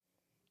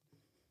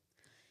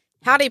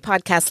Howdy,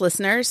 podcast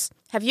listeners.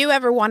 Have you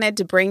ever wanted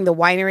to bring the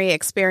winery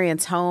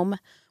experience home?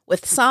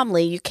 With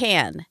Somley, you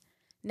can.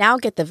 Now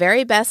get the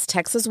very best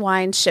Texas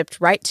wine shipped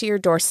right to your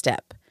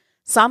doorstep.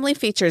 Somley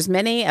features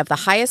many of the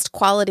highest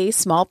quality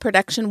small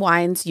production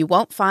wines you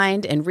won't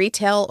find in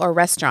retail or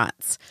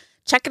restaurants.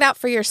 Check it out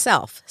for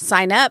yourself.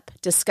 Sign up,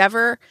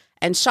 discover,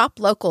 and shop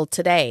local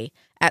today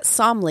at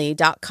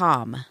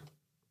somley.com.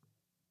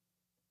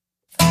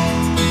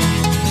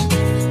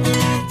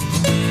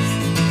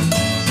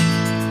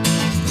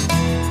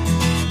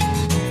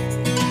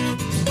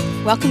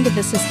 Welcome to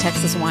This is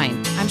Texas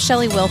Wine. I'm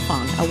Shelley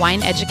Wilfong, a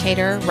wine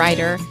educator,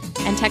 writer,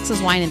 and Texas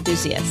wine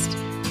enthusiast.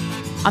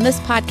 On this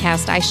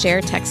podcast, I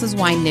share Texas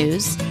wine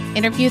news,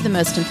 interview the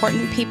most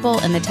important people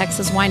in the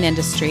Texas wine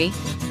industry,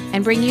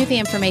 and bring you the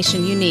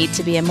information you need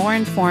to be a more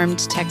informed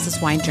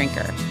Texas wine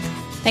drinker.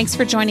 Thanks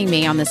for joining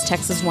me on this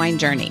Texas wine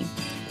journey.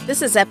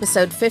 This is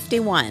episode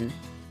 51.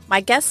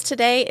 My guest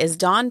today is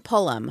Don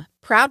Pullum,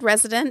 proud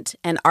resident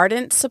and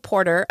ardent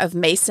supporter of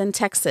Mason,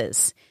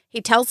 Texas. He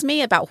tells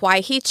me about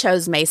why he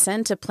chose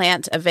Mason to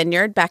plant a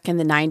vineyard back in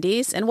the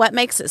 90s and what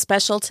makes it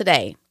special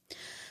today.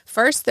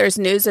 First, there's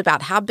news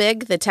about how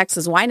big the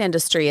Texas wine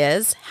industry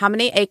is, how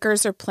many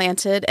acres are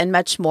planted, and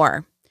much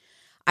more.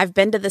 I've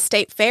been to the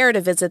state fair to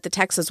visit the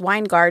Texas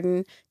Wine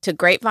Garden, to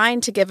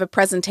Grapevine to give a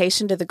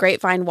presentation to the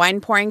Grapevine Wine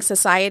Pouring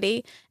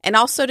Society, and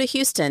also to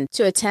Houston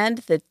to attend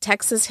the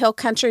Texas Hill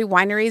Country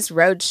Wineries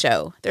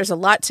Roadshow. There's a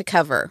lot to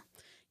cover.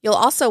 You'll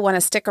also want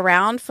to stick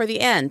around for the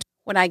end,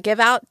 when I give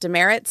out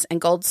demerits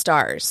and gold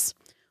stars.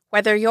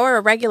 Whether you're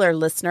a regular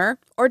listener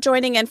or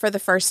joining in for the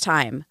first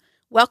time,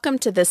 welcome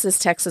to This is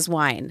Texas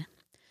Wine.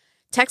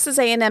 Texas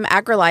A&M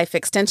AgriLife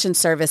Extension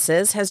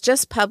Services has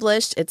just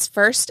published its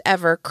first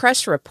ever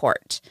crush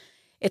report.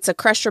 It's a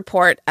crush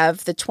report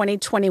of the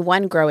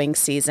 2021 growing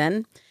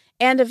season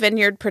and a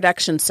vineyard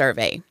production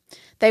survey.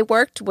 They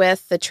worked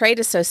with the trade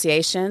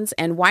associations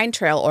and wine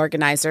trail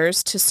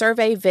organizers to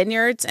survey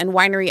vineyards and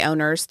winery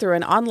owners through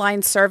an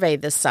online survey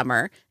this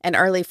summer and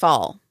early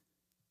fall.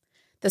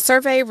 The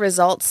survey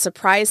results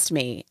surprised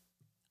me,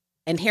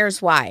 and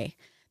here's why.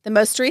 The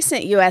most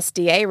recent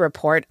USDA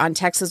report on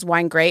Texas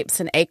wine grapes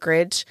and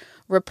acreage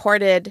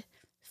reported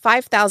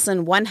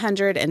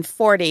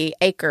 5,140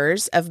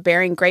 acres of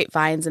bearing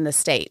grapevines in the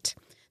state.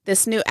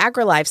 This new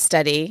AgriLife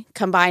study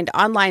combined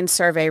online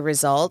survey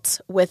results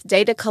with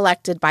data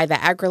collected by the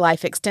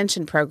AgriLife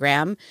Extension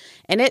Program,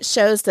 and it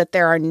shows that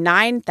there are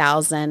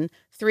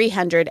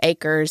 9,300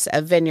 acres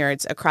of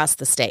vineyards across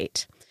the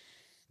state.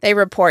 They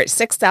report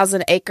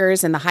 6,000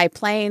 acres in the High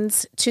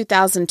Plains,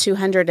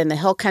 2,200 in the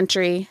Hill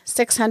Country,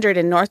 600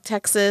 in North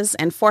Texas,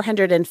 and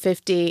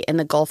 450 in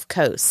the Gulf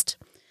Coast.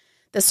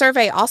 The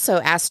survey also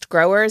asked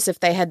growers if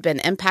they had been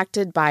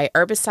impacted by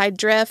herbicide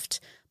drift,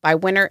 by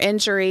winter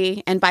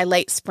injury, and by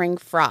late spring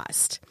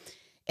frost.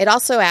 It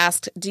also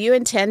asked, do you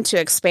intend to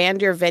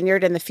expand your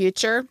vineyard in the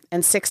future?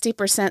 And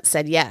 60%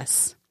 said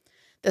yes.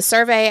 The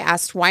survey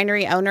asked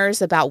winery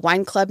owners about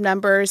wine club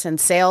numbers and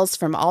sales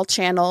from all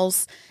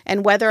channels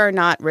and whether or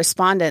not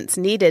respondents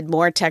needed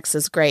more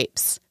Texas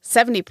grapes.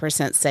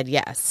 70% said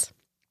yes.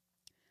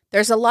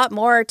 There's a lot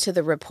more to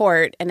the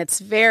report, and it's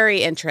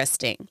very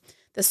interesting.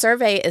 The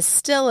survey is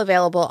still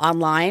available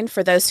online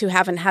for those who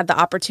haven't had the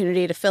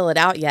opportunity to fill it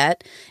out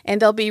yet, and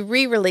they'll be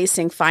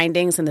re-releasing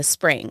findings in the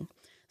spring.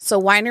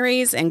 So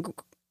wineries and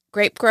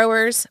grape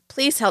growers,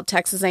 please help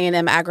Texas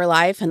A&M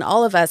AgriLife and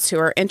all of us who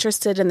are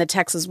interested in the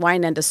Texas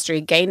wine industry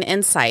gain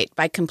insight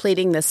by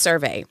completing this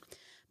survey.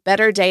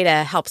 Better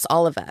data helps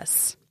all of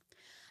us.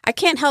 I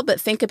can't help but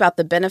think about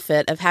the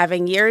benefit of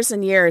having years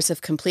and years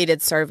of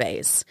completed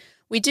surveys.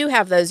 We do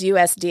have those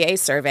USDA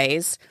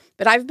surveys,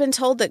 but I've been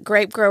told that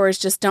grape growers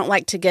just don't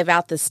like to give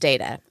out this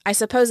data. I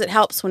suppose it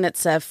helps when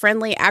it's a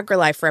friendly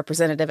AgriLife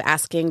representative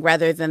asking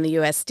rather than the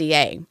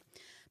USDA.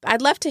 But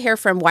I'd love to hear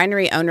from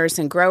winery owners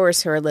and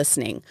growers who are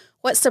listening.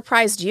 What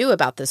surprised you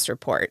about this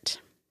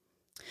report?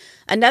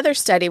 Another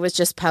study was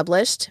just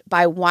published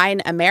by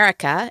Wine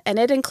America, and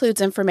it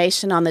includes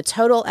information on the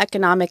total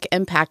economic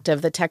impact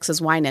of the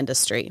Texas wine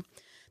industry.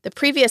 The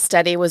previous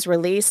study was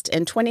released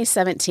in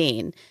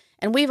 2017,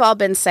 and we've all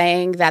been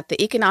saying that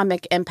the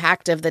economic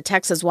impact of the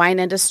Texas wine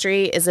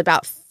industry is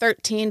about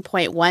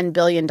 $13.1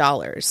 billion.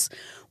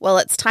 Well,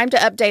 it's time to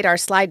update our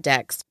slide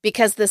decks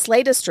because this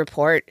latest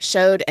report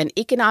showed an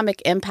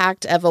economic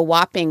impact of a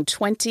whopping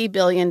 $20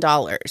 billion.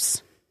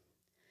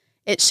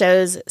 It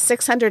shows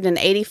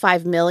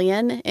 $685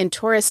 million in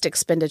tourist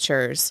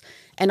expenditures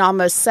and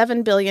almost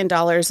 $7 billion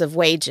of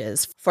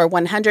wages for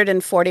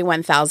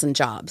 141,000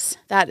 jobs.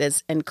 That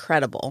is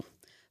incredible.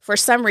 For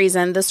some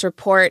reason, this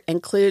report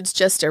includes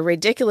just a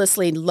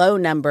ridiculously low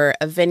number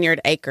of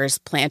vineyard acres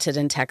planted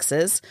in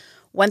Texas,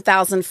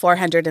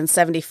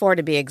 1,474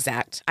 to be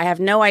exact. I have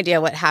no idea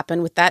what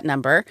happened with that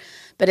number,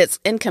 but it's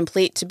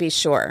incomplete to be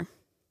sure.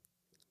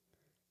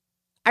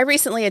 I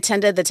recently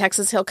attended the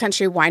Texas Hill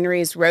Country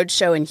Wineries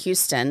Roadshow in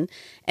Houston,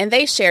 and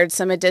they shared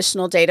some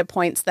additional data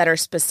points that are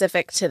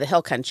specific to the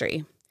Hill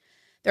Country.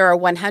 There are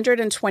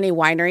 120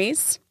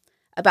 wineries,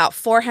 About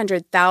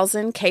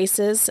 400,000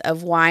 cases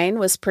of wine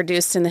was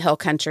produced in the Hill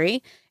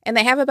Country, and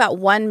they have about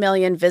 1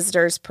 million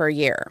visitors per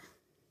year.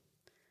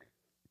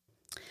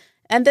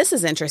 And this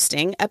is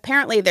interesting.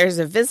 Apparently, there's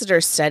a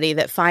visitor study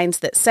that finds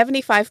that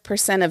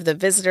 75% of the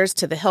visitors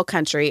to the Hill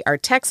Country are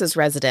Texas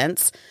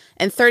residents,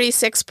 and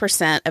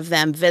 36% of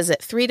them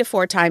visit 3 to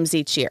 4 times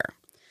each year.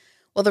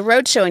 Well, the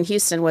roadshow in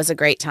Houston was a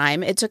great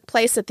time. It took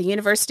place at the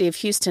University of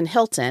Houston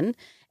Hilton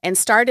and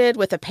started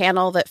with a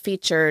panel that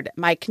featured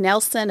Mike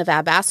Nelson of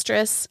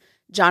Abastris,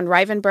 John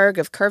Rivenberg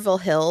of Kerrville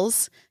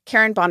Hills,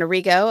 Karen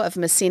Bonarigo of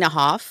Messina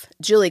Hoff,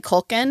 Julie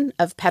Culkin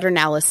of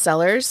Pedernales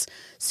Cellars,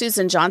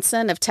 Susan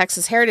Johnson of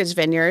Texas Heritage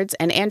Vineyards,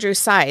 and Andrew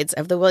Sides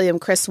of the William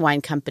Chris Wine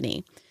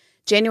Company.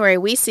 January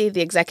Weesey, the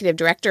executive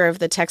director of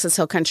the Texas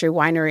Hill Country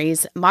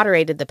Wineries,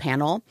 moderated the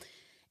panel,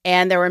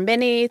 and there were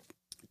many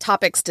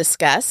topics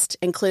discussed,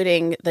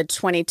 including the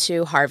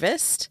 22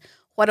 harvest,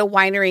 what a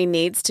winery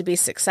needs to be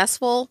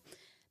successful,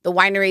 the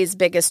winery's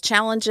biggest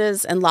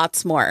challenges, and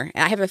lots more.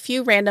 And I have a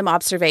few random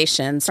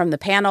observations from the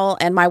panel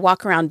and my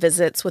walk-around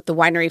visits with the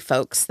winery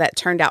folks that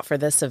turned out for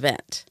this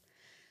event.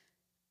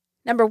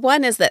 Number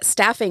one is that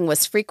staffing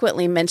was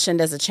frequently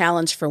mentioned as a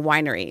challenge for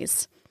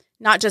wineries.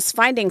 Not just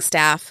finding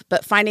staff,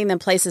 but finding them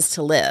places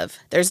to live.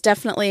 There's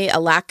definitely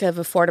a lack of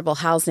affordable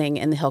housing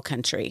in the Hill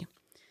Country.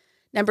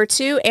 Number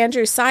two,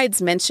 Andrew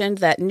Sides mentioned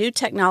that new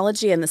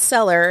technology in the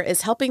cellar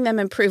is helping them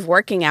improve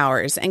working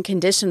hours and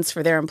conditions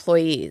for their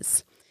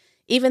employees.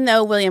 Even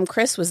though William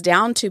Chris was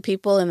down 2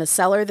 people in the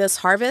cellar this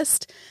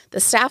harvest,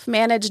 the staff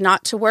managed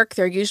not to work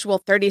their usual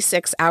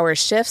 36-hour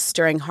shifts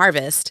during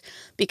harvest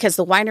because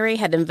the winery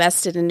had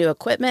invested in new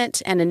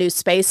equipment and a new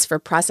space for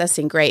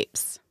processing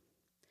grapes.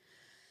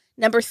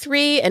 Number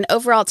 3, an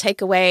overall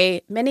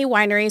takeaway, many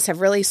wineries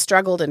have really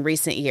struggled in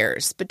recent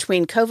years.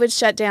 Between COVID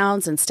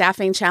shutdowns and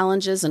staffing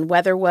challenges and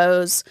weather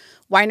woes,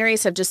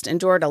 wineries have just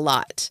endured a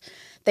lot.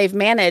 They've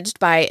managed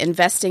by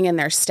investing in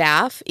their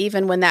staff,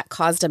 even when that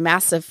caused a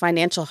massive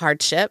financial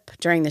hardship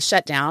during the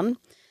shutdown.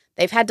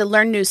 They've had to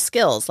learn new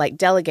skills like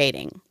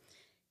delegating.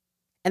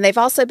 And they've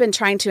also been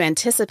trying to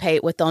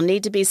anticipate what they'll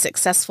need to be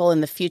successful in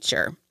the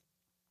future.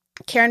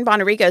 Karen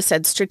Bonarigo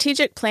said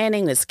strategic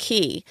planning is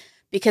key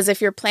because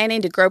if you're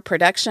planning to grow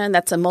production,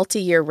 that's a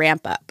multi-year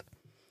ramp up.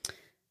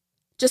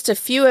 Just a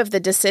few of the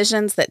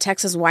decisions that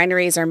Texas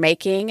wineries are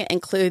making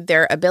include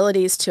their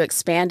abilities to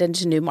expand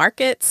into new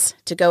markets,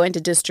 to go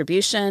into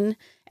distribution,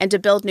 and to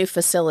build new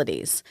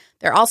facilities.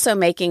 They're also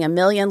making a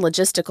million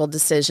logistical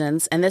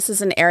decisions, and this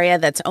is an area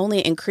that's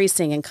only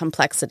increasing in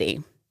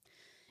complexity.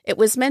 It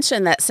was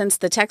mentioned that since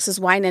the Texas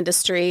wine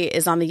industry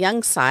is on the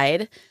young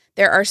side,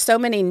 there are so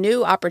many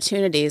new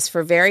opportunities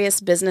for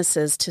various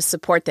businesses to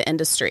support the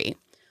industry.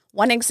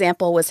 One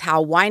example was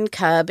how Wine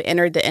Cub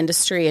entered the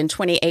industry in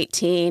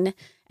 2018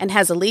 and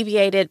has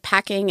alleviated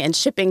packing and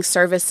shipping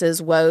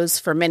services woes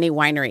for many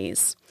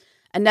wineries.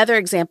 Another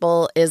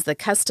example is the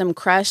custom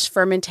crush,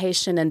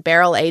 fermentation, and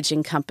barrel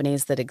aging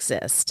companies that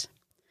exist.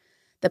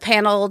 The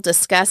panel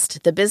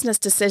discussed the business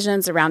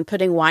decisions around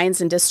putting wines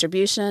in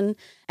distribution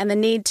and the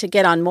need to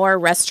get on more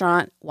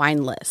restaurant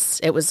wine lists.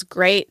 It was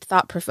great,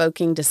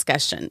 thought-provoking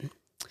discussion.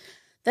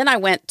 Then I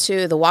went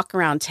to the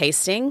walk-around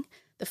tasting.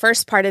 The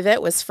first part of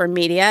it was for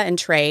media and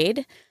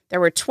trade.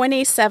 There were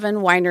 27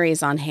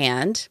 wineries on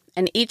hand,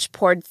 and each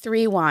poured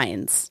 3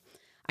 wines.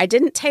 I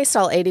didn't taste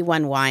all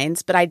 81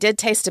 wines, but I did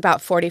taste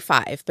about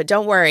 45. But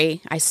don't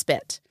worry, I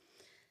spit.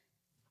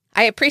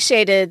 I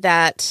appreciated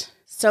that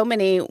so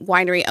many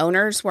winery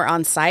owners were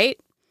on site,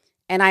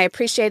 and I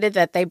appreciated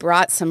that they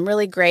brought some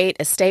really great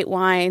estate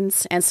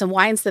wines and some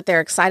wines that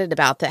they're excited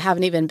about that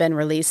haven't even been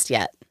released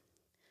yet.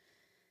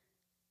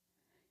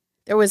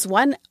 There was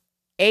one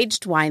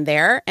aged wine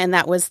there, and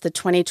that was the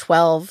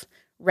 2012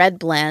 Red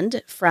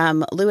Blend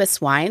from Lewis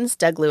Wines.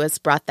 Doug Lewis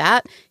brought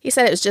that. He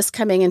said it was just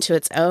coming into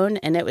its own,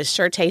 and it was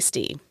sure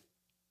tasty.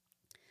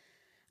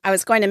 I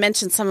was going to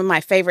mention some of my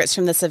favorites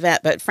from this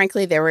event, but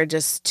frankly, there were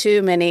just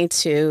too many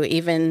to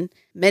even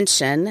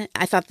mention.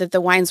 I thought that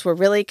the wines were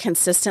really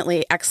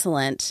consistently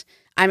excellent.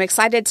 I'm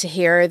excited to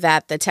hear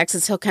that the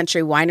Texas Hill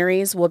Country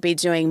Wineries will be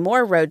doing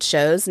more road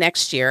shows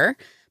next year,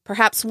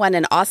 perhaps one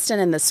in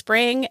Austin in the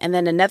spring, and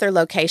then another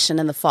location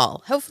in the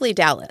fall, hopefully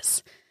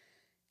Dallas.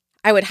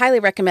 I would highly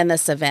recommend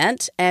this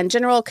event, and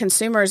general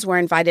consumers were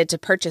invited to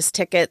purchase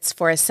tickets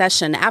for a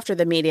session after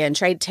the media and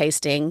trade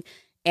tasting,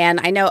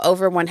 and I know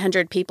over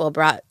 100 people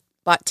bought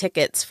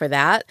tickets for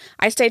that.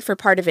 I stayed for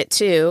part of it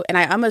too, and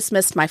I almost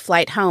missed my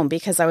flight home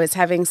because I was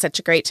having such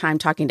a great time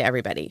talking to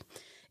everybody.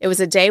 It was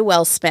a day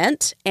well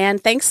spent,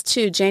 and thanks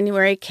to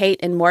January, Kate,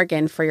 and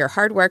Morgan for your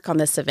hard work on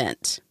this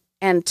event,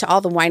 and to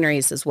all the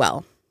wineries as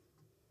well.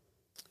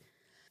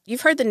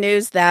 You've heard the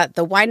news that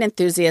the Wine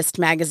Enthusiast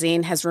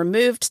magazine has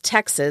removed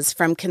Texas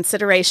from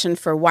consideration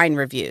for wine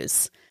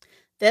reviews.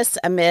 This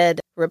amid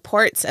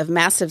reports of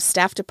massive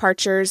staff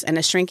departures and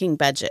a shrinking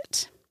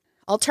budget.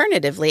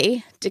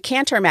 Alternatively,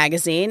 Decanter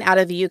magazine out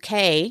of the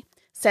UK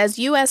says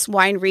U.S.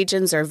 wine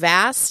regions are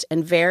vast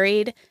and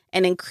varied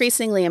and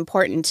increasingly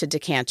important to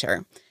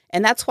Decanter.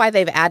 And that's why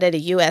they've added a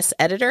U.S.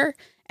 editor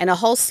and a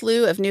whole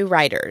slew of new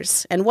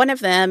writers. And one of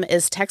them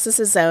is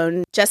Texas's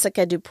own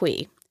Jessica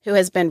Dupuis, who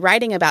has been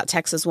writing about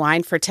Texas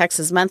wine for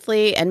Texas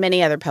Monthly and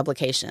many other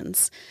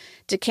publications.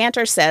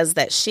 Decanter says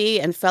that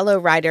she and fellow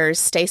writers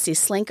Stacy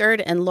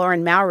Slinkard and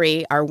Lauren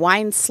Mowry are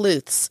wine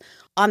sleuths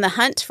on the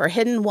hunt for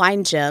hidden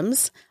wine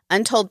gems,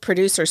 untold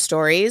producer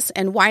stories,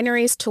 and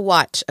wineries to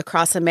watch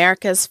across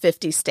America's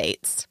 50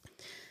 states.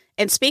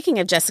 And speaking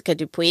of Jessica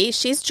Dupuis,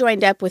 she's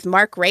joined up with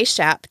Mark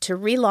Rayshap to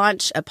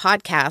relaunch a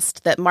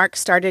podcast that Mark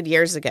started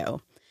years ago.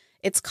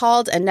 It's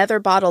called Another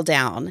Bottle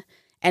Down,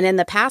 and in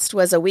the past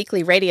was a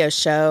weekly radio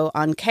show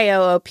on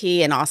KOOP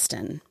in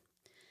Austin.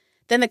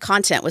 Then the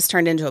content was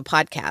turned into a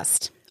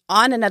podcast.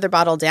 On Another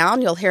Bottle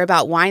Down, you'll hear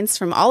about wines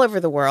from all over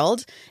the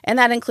world, and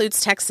that includes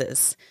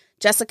Texas.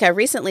 Jessica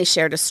recently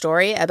shared a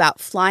story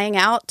about flying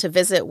out to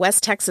visit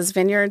West Texas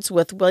vineyards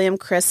with William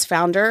Chris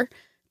founder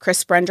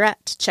Chris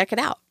Brundrett. Check it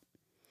out.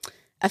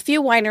 A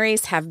few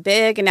wineries have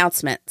big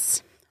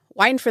announcements.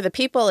 Wine for the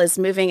People is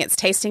moving its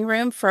tasting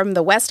room from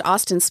the West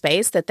Austin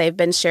space that they've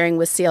been sharing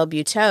with C.L.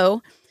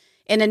 Buteau.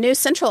 In a new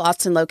Central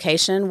Austin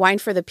location, Wine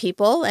for the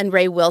People and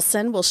Ray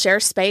Wilson will share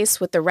space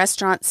with the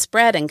restaurant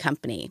Spread &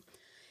 Company.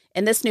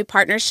 In this new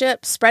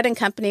partnership, Spread &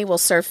 Company will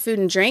serve food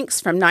and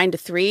drinks from 9 to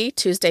 3,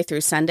 Tuesday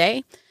through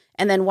Sunday.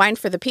 And then Wine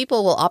for the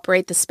People will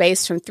operate the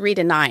space from 3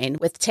 to 9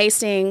 with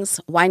tastings,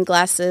 wine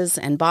glasses,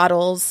 and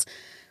bottles,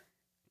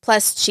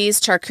 plus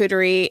cheese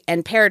charcuterie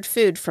and paired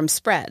food from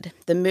Spread.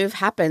 The move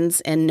happens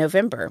in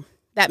November.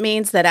 That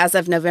means that as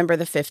of November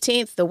the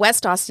 15th, the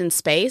West Austin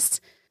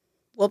space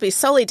will be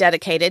solely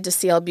dedicated to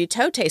C.L.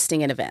 Buteau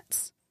tasting and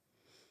events.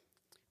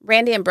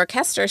 Randy and Brooke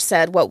Hester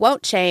said what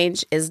won't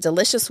change is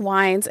delicious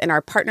wines and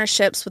our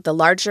partnerships with the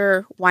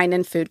larger wine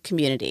and food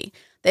community.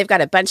 They've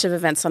got a bunch of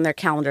events on their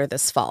calendar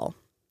this fall.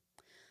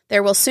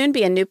 There will soon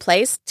be a new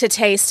place to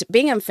taste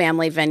Bingham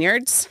Family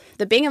Vineyards.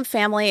 The Bingham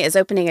family is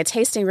opening a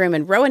tasting room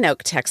in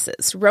Roanoke,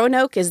 Texas.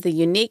 Roanoke is the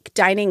unique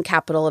dining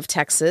capital of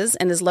Texas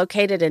and is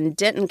located in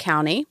Denton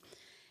County,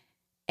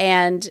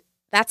 and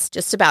that's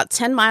just about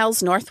 10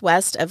 miles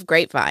northwest of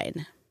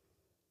Grapevine.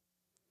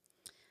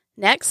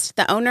 Next,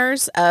 the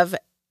owners of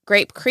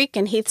Grape Creek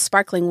and Heath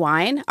Sparkling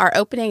Wine are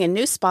opening a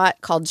new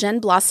spot called Gin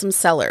Blossom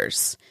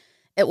Cellars.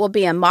 It will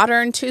be a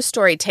modern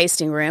 2-story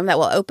tasting room that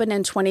will open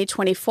in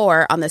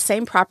 2024 on the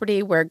same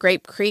property where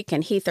Grape Creek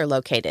and Heath are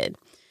located.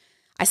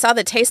 I saw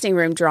the tasting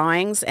room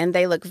drawings, and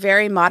they look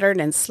very modern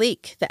and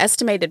sleek. The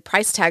estimated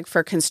price tag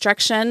for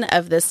construction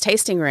of this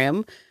tasting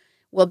room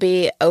will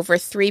be over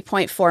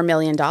 $3.4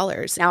 million.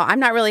 Now, I'm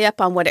not really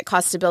up on what it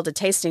costs to build a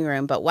tasting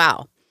room, but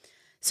wow.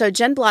 So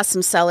Gin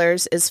Blossom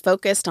Cellars is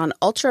focused on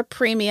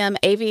ultra-premium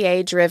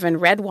AVA-driven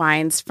red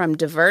wines from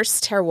diverse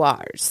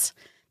terroirs.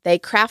 They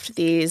craft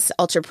these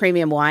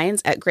ultra-premium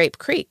wines at Grape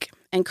Creek,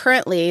 and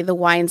currently the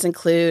wines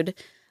include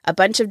a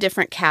bunch of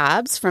different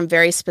cabs from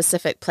very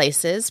specific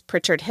places: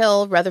 Pritchard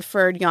Hill,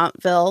 Rutherford,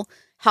 Yountville,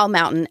 Howell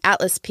Mountain,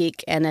 Atlas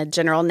Peak, and a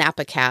General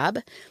Napa cab.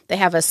 They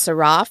have a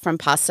Syrah from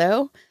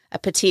Paso, a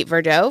Petit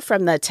Verdot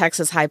from the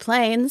Texas High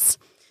Plains,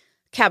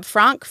 Cab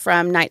Franc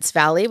from Knights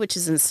Valley, which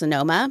is in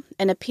Sonoma,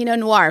 and a Pinot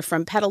Noir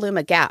from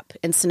Petaluma Gap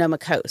in Sonoma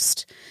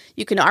Coast.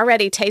 You can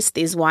already taste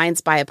these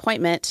wines by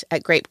appointment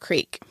at Grape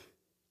Creek.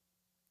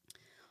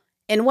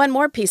 In one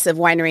more piece of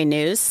winery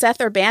news, Seth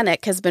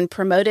Urbanek has been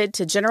promoted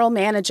to general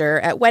manager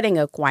at Wedding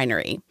Oak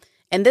Winery.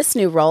 In this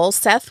new role,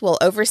 Seth will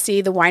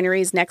oversee the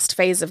winery's next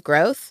phase of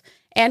growth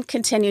and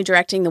continue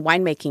directing the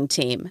winemaking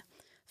team.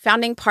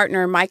 Founding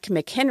partner Mike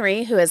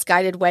McHenry, who has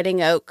guided Wedding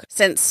Oak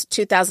since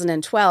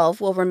 2012,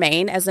 will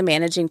remain as a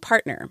managing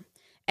partner.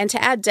 And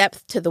to add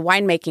depth to the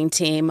winemaking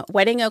team,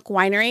 Wedding Oak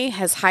Winery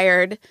has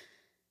hired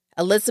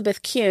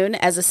Elizabeth Kuhn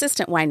as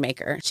assistant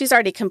winemaker. She's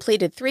already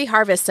completed 3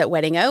 harvests at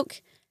Wedding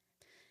Oak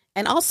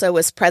and also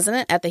was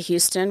president at the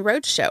Houston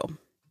Roadshow.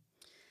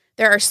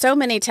 There are so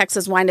many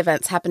Texas wine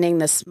events happening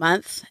this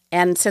month,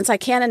 and since I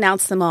can't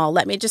announce them all,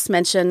 let me just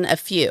mention a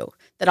few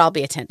that I'll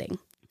be attending.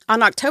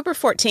 On October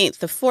 14th,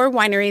 the 4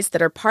 wineries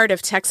that are part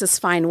of Texas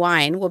Fine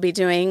Wine will be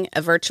doing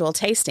a virtual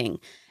tasting.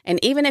 And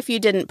even if you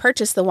didn't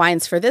purchase the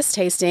wines for this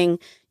tasting,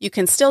 you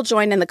can still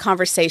join in the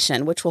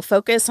conversation, which will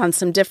focus on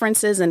some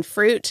differences in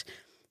fruit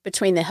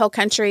between the Hill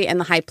Country and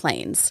the High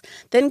Plains.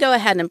 Then go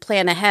ahead and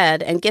plan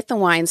ahead and get the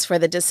wines for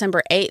the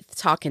December 8th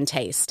Talk and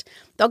Taste.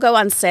 They'll go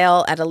on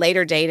sale at a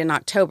later date in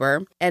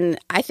October, and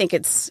I think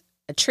it's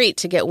a treat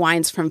to get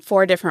wines from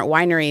 4 different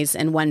wineries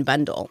in one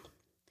bundle.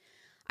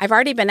 I've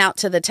already been out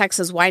to the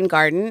Texas Wine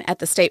Garden at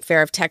the State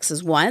Fair of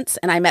Texas once,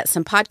 and I met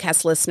some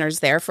podcast listeners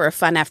there for a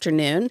fun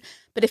afternoon.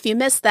 But if you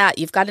missed that,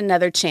 you've got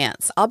another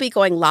chance. I'll be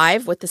going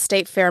live with the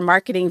State Fair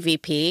Marketing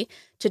VP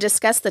to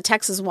discuss the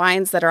Texas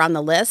wines that are on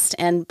the list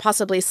and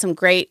possibly some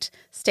great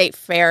State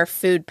Fair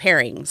food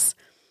pairings.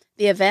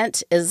 The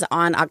event is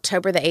on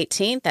October the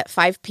 18th at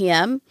 5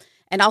 p.m.,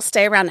 and I'll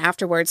stay around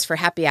afterwards for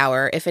happy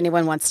hour if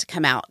anyone wants to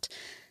come out.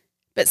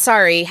 But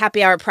sorry,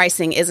 happy hour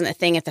pricing isn't a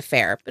thing at the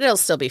fair, but it'll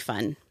still be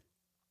fun.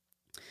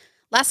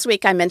 Last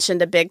week, I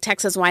mentioned a big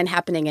Texas wine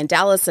happening in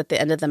Dallas at the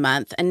end of the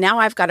month, and now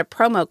I've got a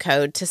promo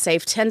code to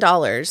save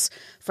 $10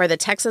 for the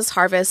Texas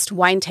Harvest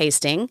Wine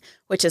Tasting,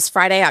 which is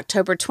Friday,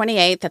 October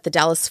 28th at the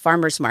Dallas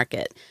Farmers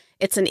Market.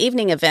 It's an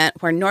evening event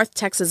where North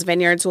Texas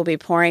Vineyards will be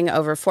pouring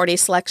over 40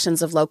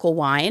 selections of local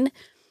wine.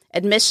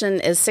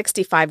 Admission is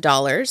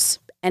 $65,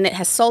 and it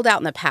has sold out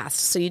in the past,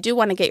 so you do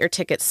want to get your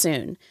tickets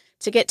soon.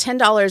 To get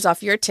 $10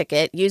 off your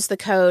ticket, use the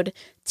code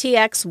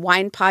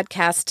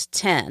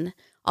TXWinePodcast10.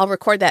 I'll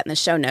record that in the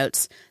show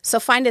notes, so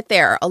find it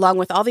there, along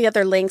with all the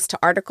other links to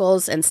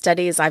articles and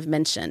studies I've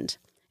mentioned.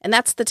 And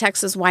that's the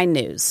Texas Wine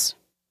News.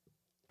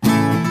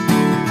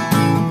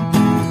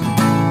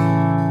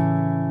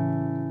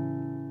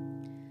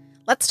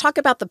 Let's talk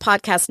about the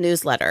podcast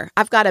newsletter.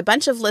 I've got a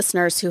bunch of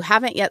listeners who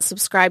haven't yet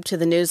subscribed to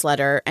the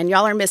newsletter, and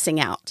y'all are missing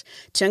out.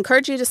 To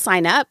encourage you to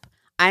sign up,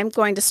 I'm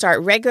going to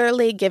start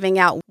regularly giving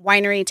out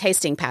winery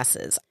tasting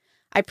passes.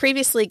 I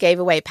previously gave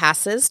away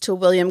passes to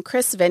William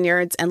Chris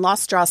Vineyards and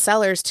Lost Draw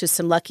Cellars to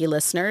some lucky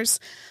listeners.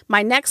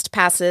 My next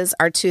passes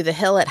are to the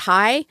Hill at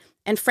High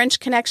and French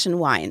Connection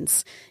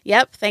wines.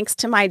 Yep, thanks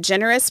to my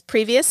generous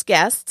previous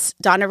guests,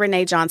 Donna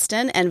Renee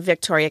Johnston and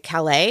Victoria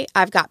Calais,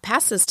 I've got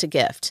passes to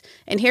gift.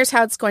 And here's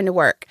how it's going to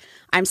work.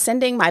 I'm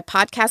sending my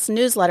podcast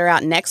newsletter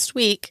out next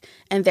week,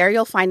 and there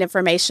you'll find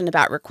information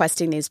about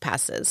requesting these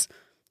passes.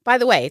 By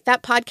the way,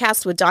 that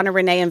podcast with Donna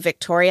Renee and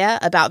Victoria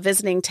about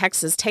visiting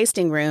Texas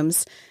tasting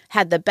rooms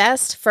had the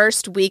best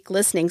first week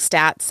listening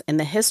stats in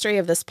the history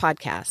of this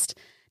podcast.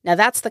 Now,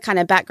 that's the kind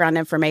of background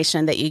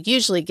information that you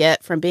usually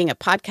get from being a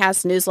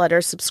podcast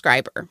newsletter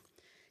subscriber.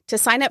 To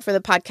sign up for the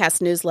podcast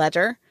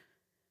newsletter,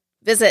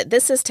 visit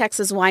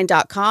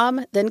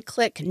thisistexaswine.com, then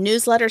click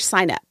Newsletter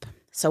Sign Up.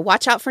 So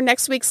watch out for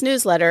next week's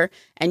newsletter,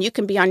 and you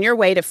can be on your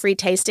way to free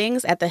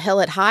tastings at the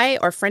Hill at High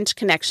or French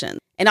Connection.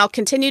 And I'll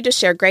continue to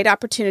share great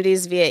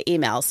opportunities via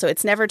email, so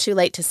it's never too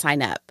late to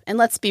sign up. And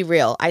let's be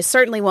real, I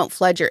certainly won't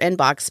flood your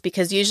inbox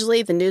because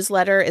usually the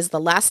newsletter is the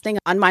last thing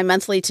on my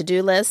monthly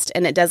to-do list,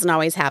 and it doesn't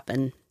always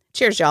happen.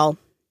 Cheers, y'all.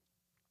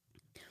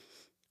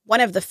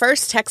 One of the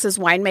first Texas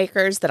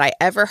winemakers that I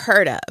ever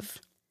heard of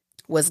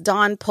was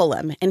Don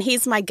Pullum, and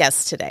he's my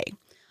guest today.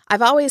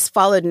 I've always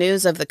followed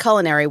news of the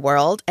culinary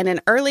world, and in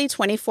early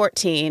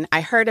 2014,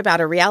 I heard about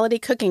a reality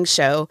cooking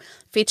show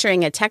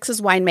featuring a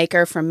Texas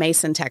winemaker from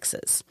Mason,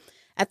 Texas.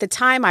 At the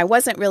time, I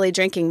wasn't really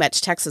drinking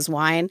much Texas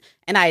wine,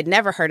 and I had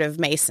never heard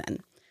of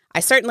Mason. I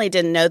certainly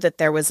didn't know that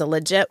there was a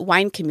legit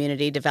wine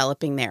community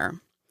developing there.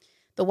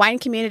 The wine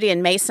community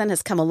in Mason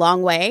has come a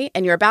long way,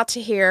 and you're about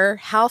to hear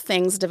how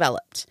things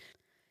developed.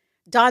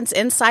 Don's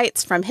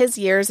insights from his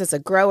years as a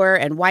grower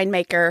and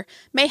winemaker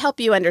may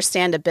help you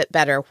understand a bit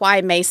better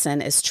why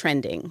Mason is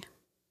trending.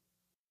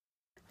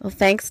 Well,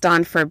 thanks,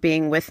 Don, for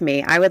being with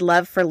me. I would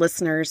love for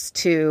listeners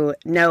to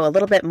know a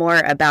little bit more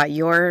about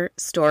your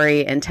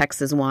story in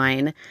Texas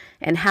wine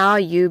and how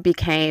you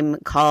became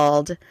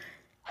called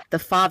the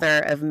father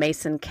of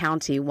Mason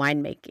County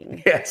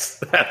winemaking.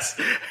 Yes,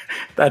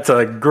 that's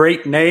a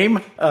great name.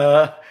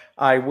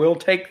 I will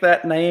take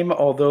that name,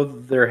 although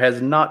there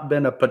has not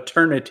been a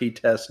paternity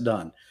test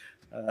done.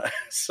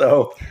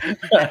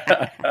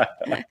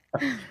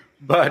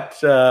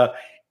 But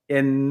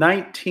in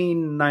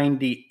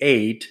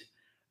 1998,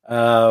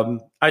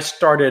 I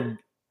started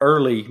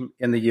early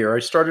in the year. I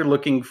started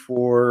looking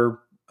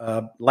for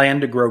land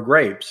to grow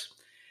grapes,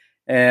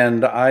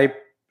 and I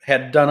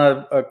had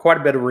done quite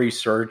a bit of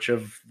research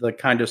of the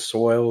kind of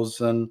soils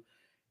and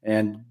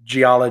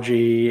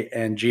geology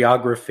and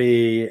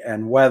geography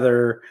and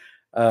weather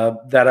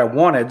that I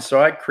wanted. So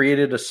I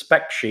created a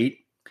spec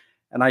sheet,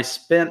 and I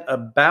spent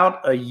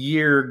about a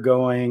year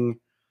going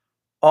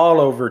all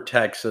over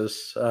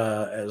Texas,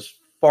 as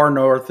far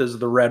north as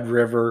the Red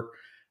River,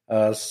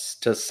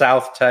 to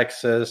South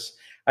Texas.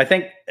 I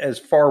think as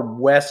far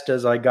west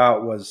as I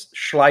got was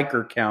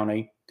Schleicher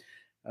County,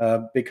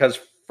 because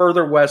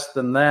further west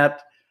than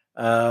that,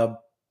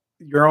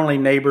 your only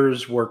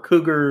neighbors were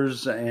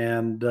cougars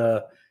and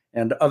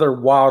other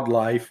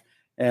wildlife.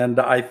 And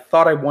I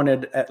thought I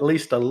wanted at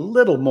least a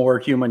little more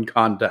human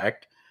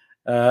contact.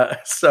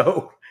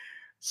 So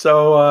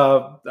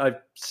I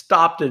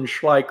stopped in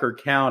Schleicher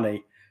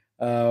County.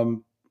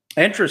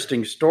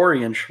 Interesting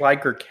story, in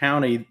Schleicher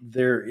County,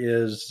 there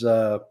is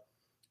a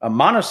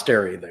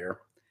monastery there.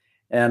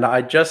 And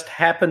I just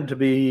happened to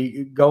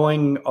be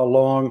going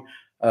along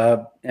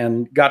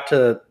and got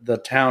to the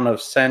town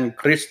of San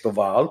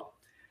Cristobal,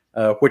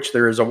 which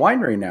there is a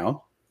winery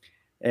now.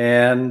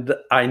 And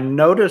I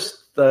noticed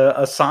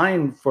a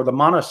sign for the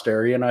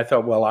monastery, and I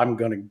thought, well, I'm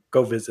going to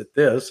go visit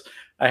this.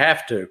 I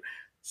have to.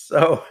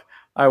 So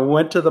I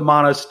went to the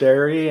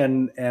monastery,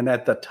 and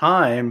at the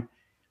time,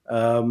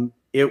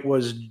 it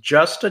was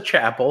just a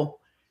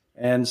chapel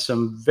and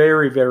some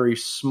very, very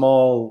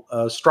small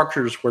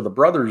structures where the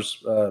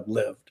brothers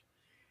lived.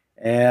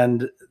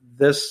 And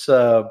this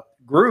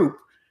group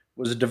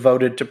was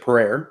devoted to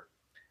prayer.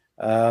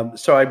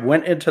 So I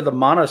went into the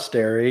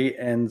monastery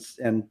and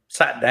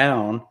sat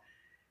down,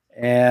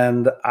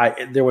 and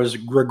there was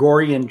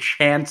Gregorian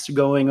chants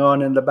going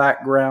on in the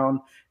background,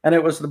 And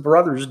it was the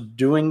brothers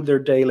doing their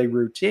daily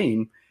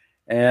routine.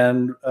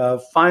 And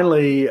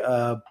finally,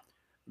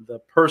 the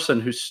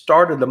person who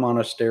started the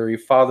monastery,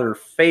 Father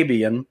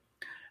Fabian,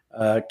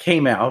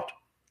 came out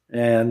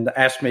and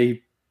asked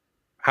me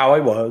how I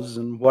was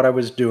and what I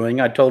was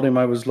doing. I told him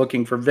I was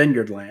looking for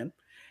vineyard land.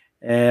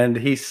 And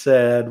he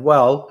said,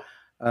 well,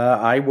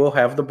 I will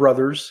have the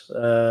brothers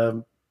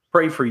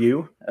pray for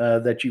you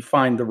that you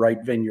find the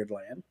right vineyard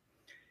land.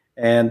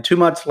 And 2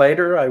 months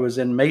later, I was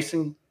in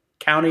Mason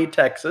County,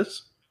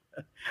 Texas.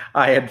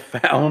 I had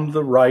found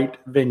the right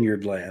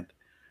vineyard land.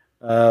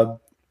 Uh,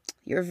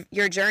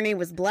 Your journey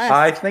was I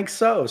blessed. think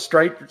so. Uh,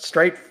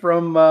 straight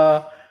from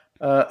the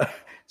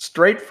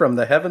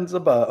heavens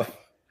above.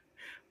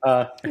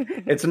 Uh,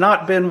 it's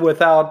not been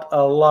without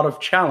a lot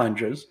of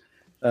challenges,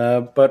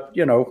 but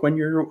when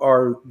you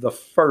are the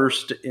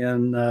first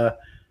in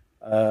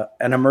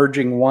an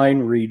emerging wine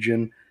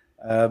region,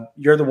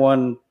 you're the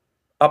one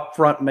up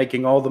front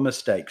making all the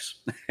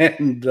mistakes,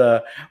 and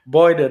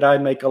boy, did I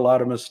make a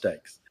lot of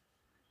mistakes.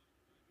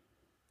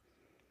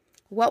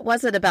 What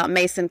was it about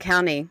Mason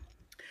County?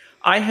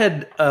 I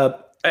had,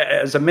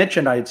 as I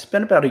mentioned, I had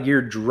spent about a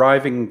year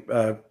driving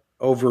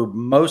over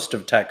most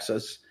of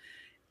Texas,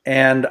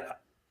 and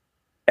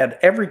at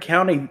every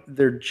county,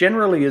 there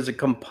generally is a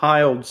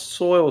compiled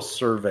soil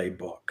survey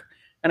book,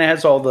 and it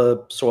has all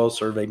the soil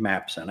survey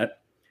maps in it.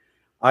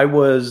 I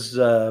was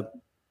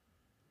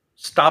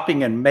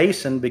stopping in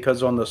Mason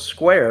because on the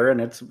square, and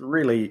it's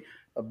really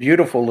a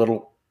beautiful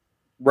little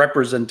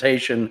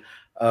representation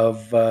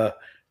of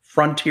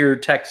frontier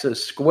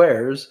Texas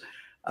squares.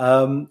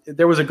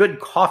 There was a good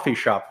coffee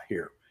shop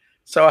here,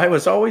 so I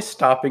was always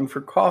stopping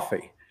for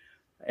coffee,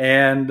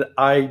 and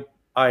I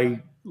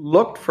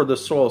looked for the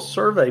soil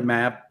survey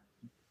map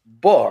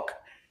book,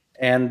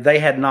 and they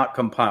had not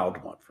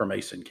compiled one for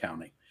Mason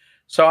County.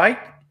 So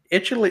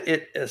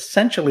it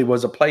essentially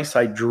was a place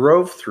I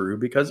drove through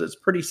because it's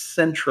pretty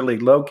centrally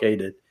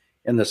located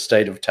in the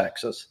state of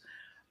Texas.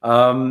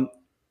 Um,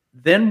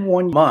 then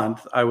one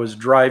month I was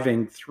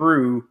driving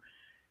through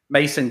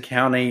Mason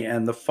County,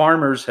 and the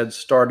farmers had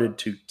started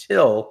to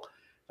till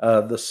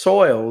the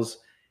soils,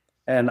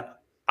 and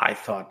I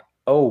thought,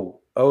 oh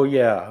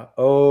yeah,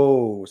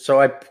 oh.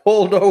 So I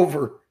pulled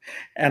over,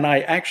 and I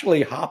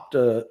actually hopped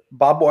a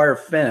barbed wire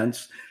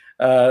fence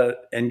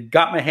and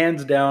got my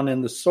hands down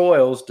in the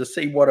soils to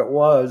see what it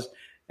was,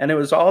 and it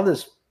was all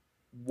this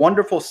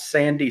wonderful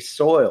sandy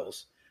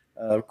soils,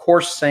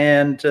 coarse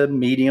sand to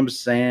medium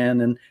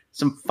sand, and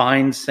some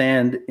fine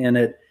sand in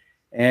it,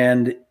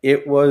 and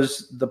it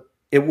was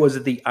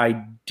the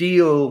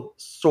ideal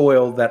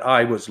soil that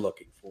I was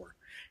looking for.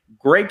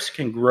 Grapes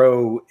can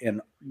grow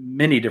in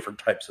many different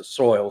types of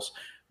soils,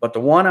 but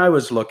the one I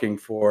was looking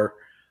for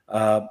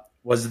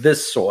was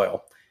this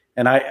soil.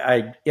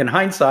 And in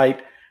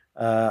hindsight,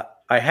 I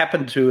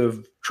happened to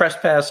have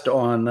trespassed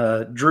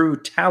on Drew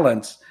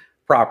Tallent's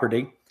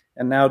property,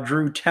 and now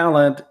Drew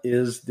Talent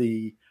is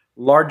the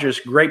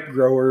largest grape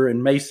grower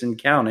in Mason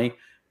County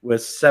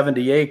with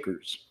 70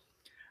 acres.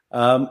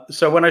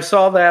 So when I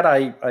saw that,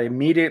 I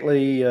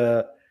immediately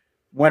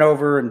went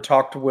over and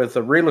talked with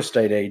a real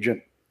estate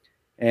agent,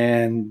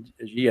 and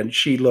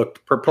she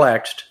looked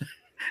perplexed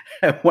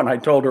when I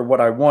told her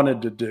what I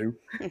wanted to do.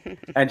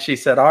 And she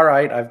said, "All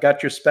right, I've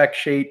got your spec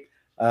sheet.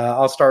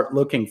 I'll start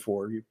looking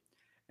for you."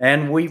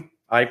 And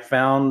I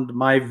found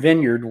my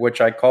vineyard,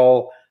 which I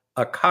call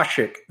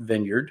Akashic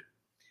Vineyard.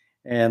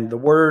 And the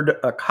word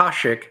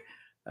Akashic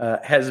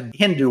has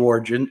Hindu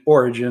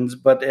origins,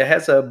 but it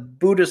has a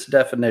Buddhist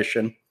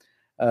definition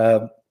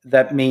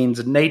that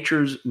means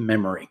nature's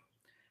memory.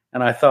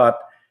 And I thought,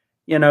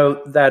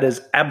 that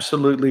is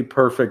absolutely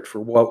perfect for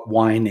what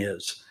wine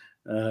is.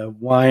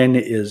 Wine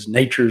is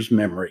nature's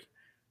memory.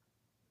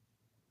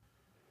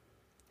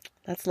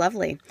 That's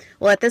lovely.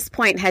 Well, at this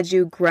point, had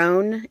you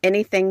grown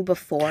anything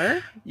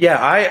before? Yeah,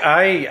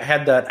 I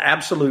had that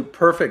absolute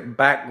perfect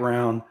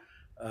background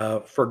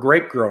for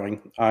grape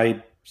growing.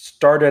 I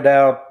started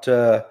out,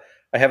 I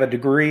have a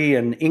degree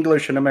in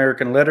English and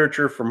American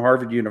literature from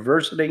Harvard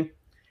University,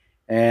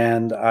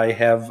 and I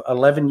have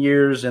 11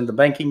 years in the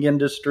banking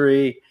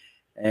industry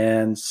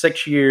and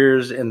 6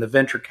 years in the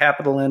venture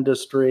capital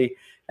industry.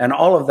 And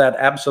all of that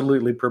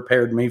absolutely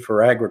prepared me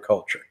for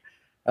agriculture.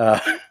 Uh,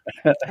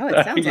 Oh,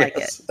 it sounds like it.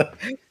 yes.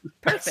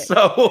 Perfect.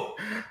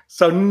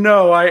 So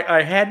no,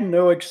 I had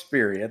no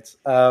experience.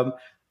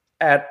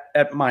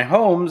 At my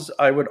homes,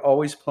 I would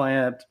always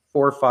plant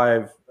four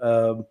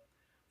or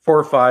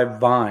five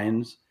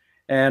vines,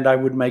 and I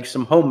would make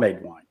some homemade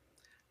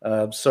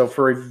wine. So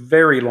for a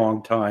very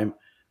long time,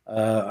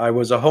 I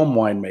was a home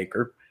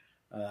winemaker,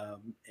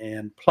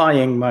 and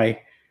plying my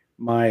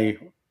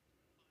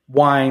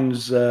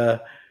wines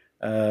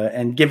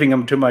and giving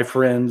them to my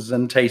friends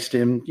and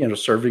tasting,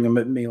 serving them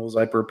at meals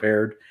I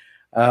prepared.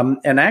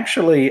 And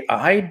actually,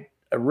 I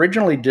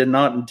originally did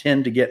not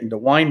intend to get into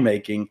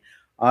winemaking.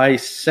 I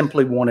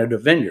simply wanted a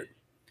vineyard.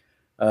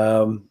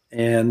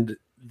 And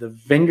the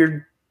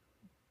vineyard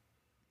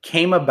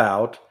came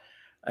about,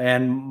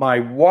 and my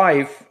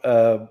wife,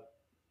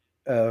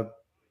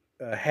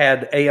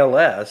 had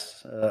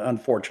ALS,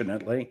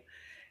 unfortunately.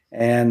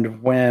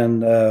 And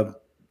when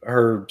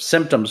her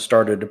symptoms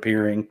started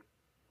appearing,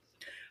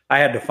 I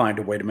had to find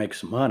a way to make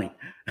some money,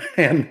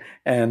 and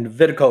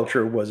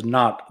viticulture was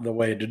not the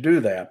way to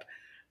do that.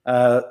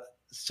 Uh,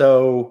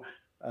 so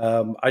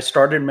I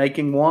started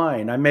making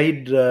wine.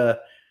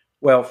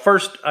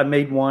 First I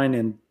made wine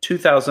in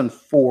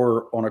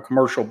 2004 on a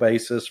commercial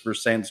basis for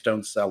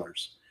Sandstone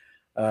Cellars.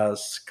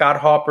 Scott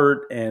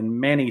Hoppert and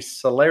Manny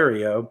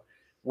Salerio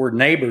were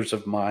neighbors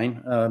of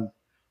mine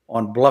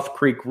on Bluff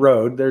Creek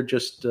Road. They're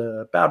just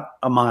about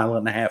a mile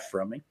and a half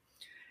from me.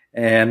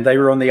 And they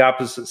were on the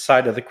opposite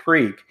side of the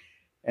creek.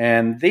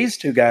 And these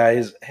two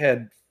guys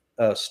had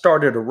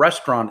started a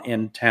restaurant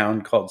in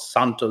town called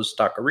Santos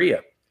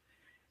Taqueria.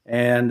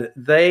 And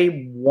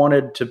they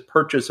wanted to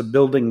purchase a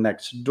building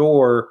next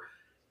door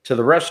to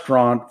the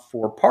restaurant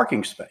for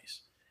parking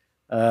space.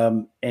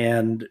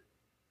 And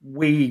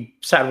we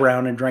sat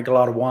around and drank a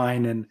lot of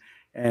wine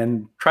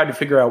and tried to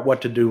figure out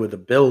what to do with the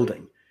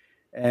building.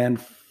 And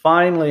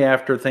finally,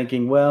 after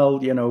thinking,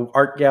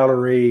 art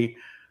gallery,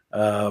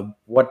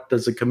 what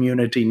does the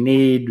community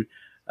need?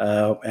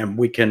 And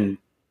we can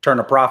turn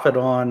a profit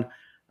on.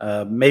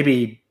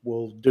 Maybe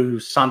we'll do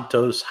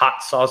Santos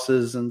hot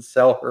sauces and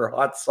sell her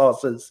hot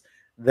sauces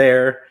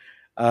there.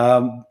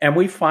 And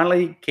we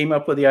finally came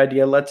up with the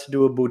idea, let's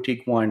do a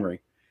boutique winery.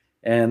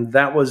 And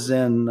that was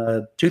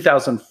in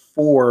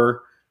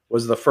 2004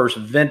 was the first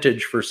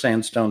vintage for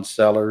Sandstone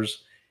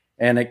Cellars.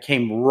 And it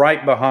came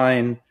right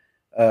behind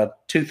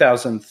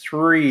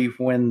 2003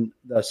 when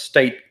the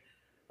state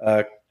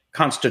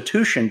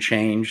constitution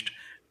changed,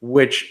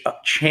 which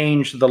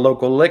changed the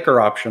local liquor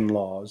option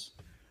laws,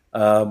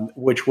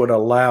 which would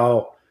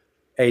allow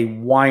a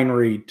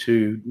winery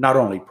to not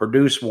only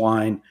produce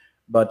wine,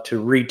 but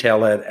to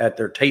retail it at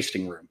their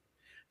tasting room.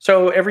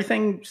 So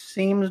everything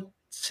seemed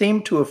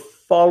to have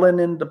fallen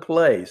into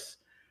place.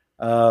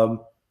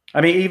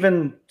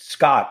 Even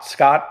Scott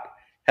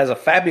has a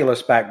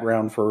fabulous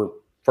background for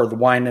the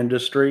wine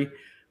industry.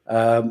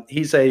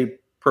 He's a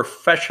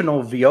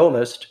professional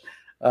violist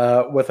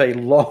with a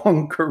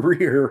long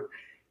career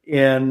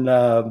in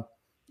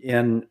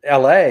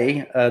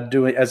LA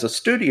doing as a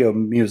studio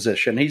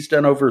musician. He's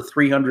done over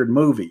 300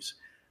 movies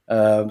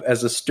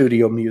as a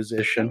studio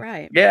musician.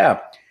 Right. Yeah.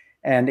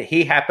 And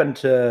he happened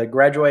to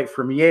graduate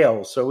from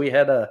Yale. So we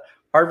had a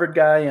Harvard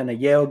guy and a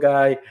Yale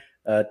guy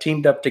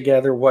teamed up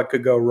together. What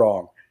could go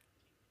wrong?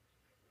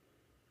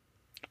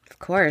 Of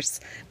course.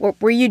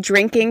 Were you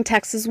drinking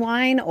Texas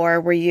wine, or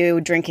were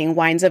you drinking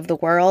wines of the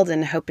world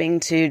and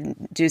hoping to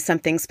do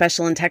something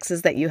special in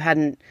Texas that you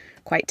hadn't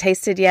quite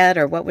tasted yet?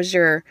 Or what was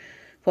your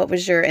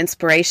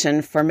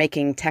inspiration for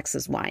making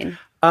Texas wine?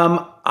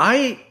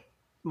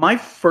 My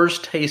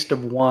first taste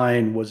of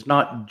wine was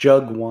not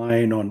jug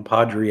wine on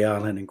Padre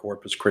Island in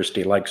Corpus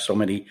Christi, like so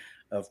many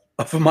of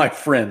my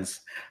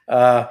friends.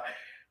 I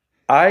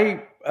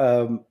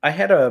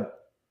had a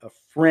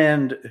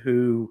friend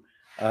who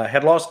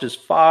had lost his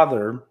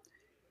father,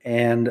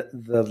 and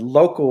the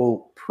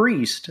local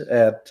priest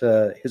at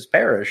his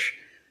parish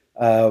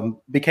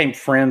became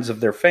friends of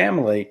their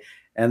family.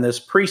 And this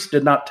priest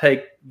did not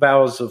take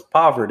vows of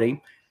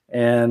poverty,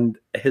 and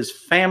his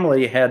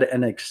family had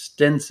an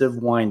extensive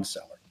wine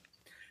cellar.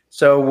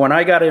 So when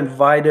I got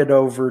invited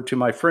over to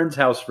my friend's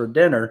house for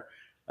dinner,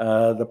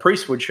 the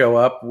priest would show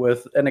up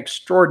with an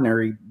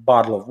extraordinary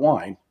bottle of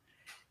wine,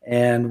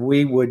 and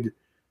we would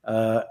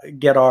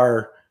get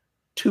our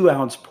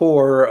 2-ounce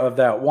pour of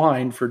that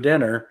wine for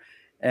dinner.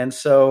 And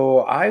so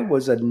I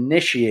was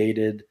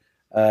initiated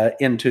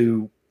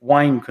into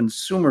wine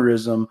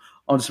consumerism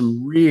on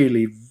some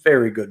really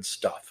very good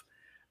stuff.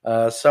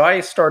 So I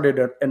started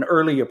an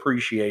early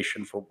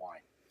appreciation for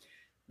wine.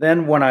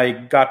 Then when I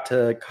got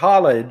to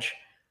college,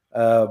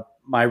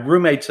 my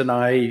roommates and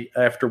I,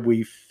 after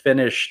we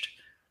finished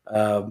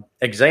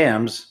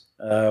exams,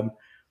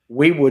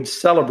 we would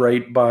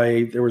celebrate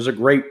there was a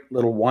great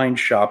little wine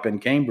shop in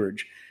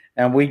Cambridge,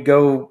 and we'd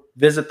go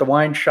visit the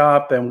wine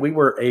shop, and we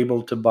were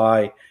able to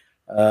buy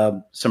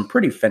some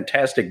pretty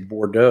fantastic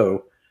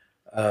Bordeaux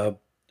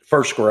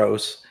first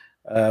gross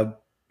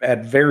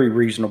at very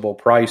reasonable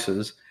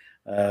prices.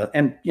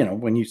 And,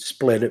 when you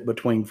split it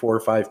between 4 or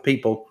 5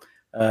 people,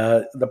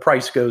 the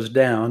price goes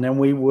down, and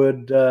we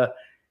would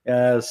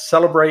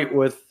celebrate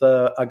with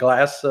a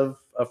glass of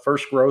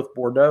first growth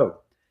Bordeaux.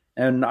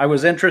 And I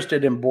was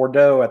interested in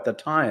Bordeaux at the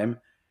time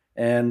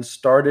and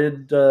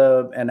started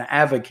an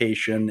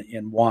avocation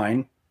in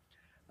wine,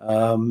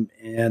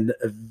 and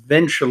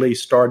eventually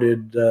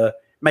started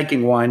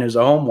making wine as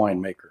a home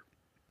winemaker.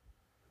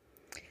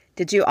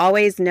 Did you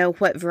always know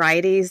what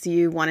varieties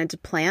you wanted to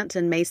plant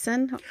in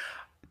Mason?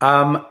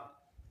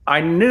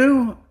 I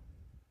knew,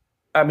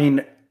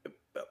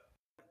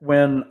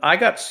 when I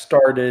got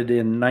started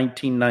in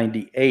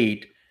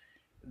 1998,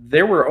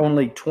 there were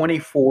only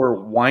 24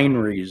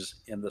 wineries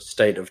in the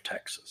state of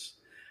Texas.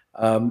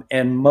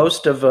 And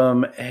most of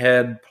them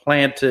had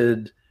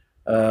planted,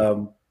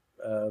 the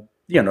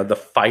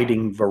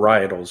fighting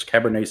varietals,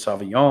 Cabernet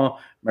Sauvignon,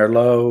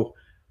 Merlot,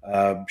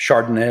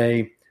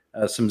 Chardonnay,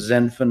 some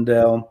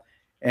Zinfandel.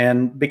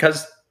 And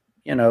because,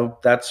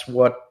 that's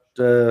what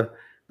the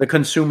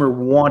consumer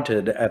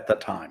wanted at the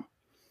time.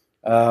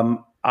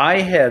 I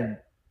had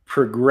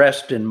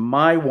progressed in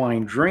my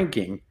wine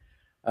drinking.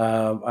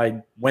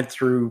 I went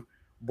through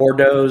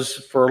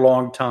Bordeaux's for a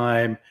long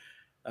time,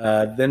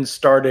 then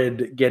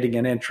started getting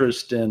an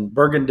interest in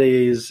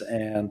Burgundies,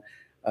 and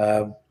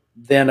uh,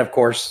 then, of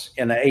course,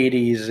 in the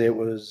 '80s, it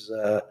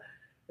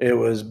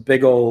was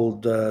big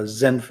old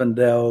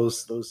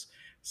Zinfandels, those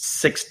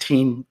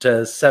 16 to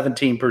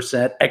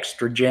 17%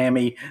 extra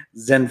jammy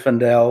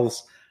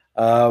Zinfandels,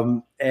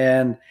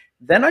 and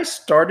then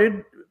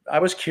I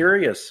was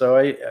curious,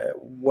 so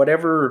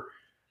whatever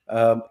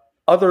um,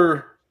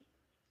 other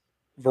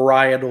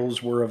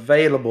varietals were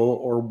available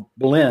or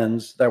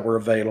blends that were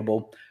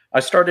available, I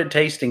started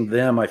tasting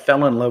them. I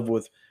fell in love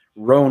with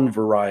Rhone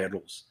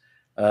varietals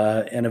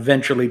and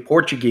eventually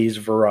Portuguese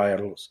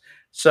varietals.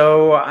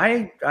 So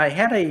I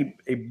had a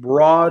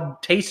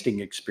broad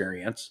tasting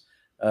experience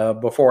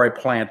before I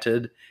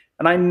planted,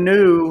 and I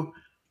knew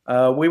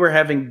we were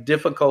having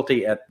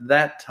difficulty at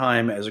that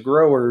time as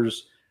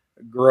growers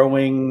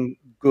growing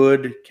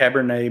good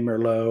Cabernet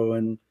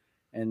Merlot,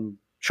 and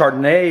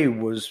Chardonnay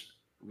was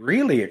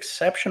really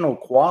exceptional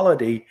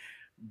quality,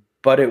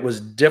 but it was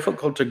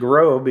difficult to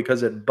grow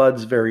because it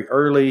buds very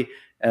early,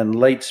 and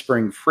late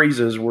spring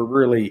freezes were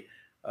really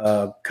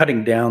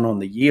cutting down on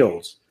the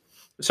yields.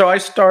 So I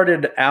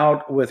started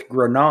out with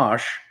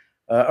Grenache,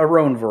 a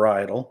Rhone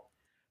varietal,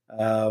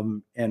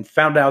 and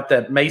found out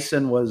that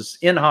Mason was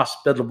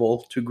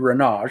inhospitable to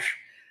Grenache.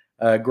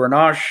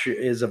 Grenache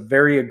is a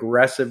very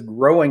aggressive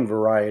growing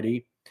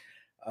variety.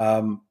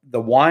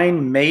 The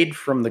wine made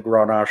from the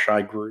Grenache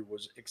I grew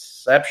was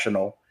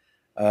exceptional.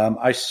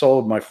 I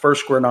sold my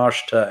first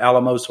Grenache to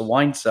Alamosa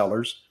Wine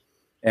Cellars,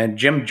 and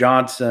Jim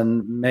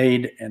Johnson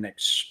made an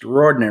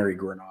extraordinary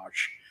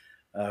Grenache,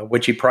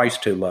 which he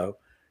priced too low,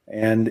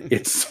 and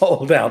it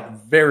sold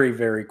out very,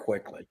 very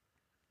quickly.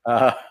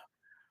 Uh,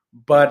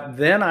 but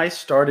then I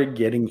started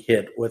getting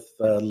hit with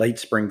late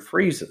spring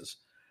freezes.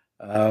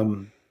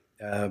 Um,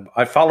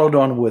 I followed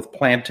on with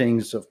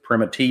plantings of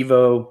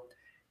Primitivo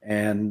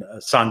and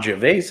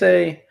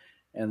Sangiovese,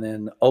 and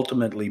then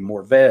ultimately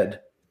Mourvèdre.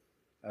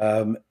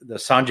 The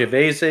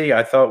Sangiovese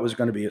I thought was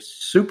going to be a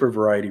super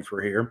variety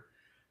for here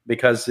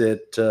because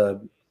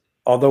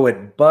although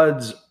it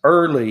buds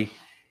early,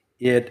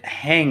 it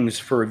hangs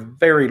for a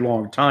very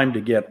long time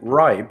to get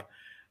ripe.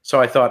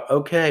 So I thought,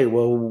 okay,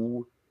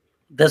 well,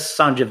 this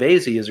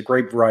Sangiovese is a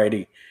great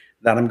variety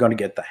that I'm going to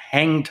get the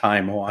hang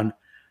time on,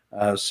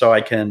 so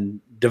I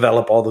can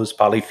develop all those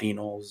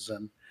polyphenols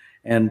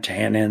and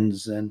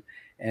tannins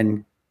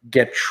and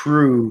get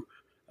true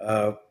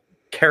uh,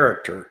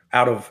 character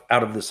out of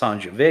the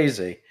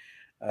Sangiovese.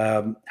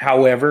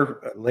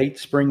 However, late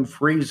spring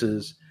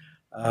freezes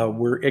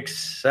were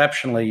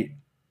exceptionally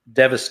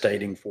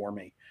devastating for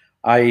me.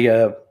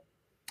 I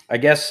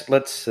guess,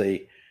 let's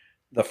see,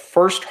 the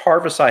first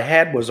harvest I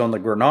had was on the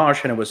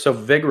Grenache, and it was so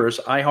vigorous.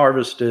 I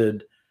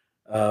harvested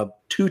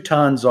 2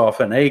 tons off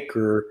an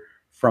acre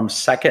from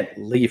second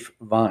leaf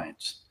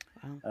vines.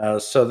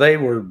 So they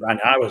were, and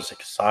I was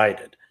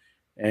excited.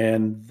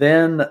 And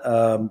then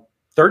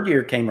third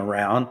year came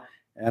around,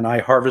 and I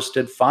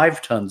harvested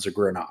 5 tons of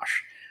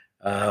Grenache.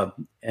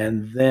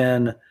 And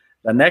then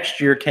the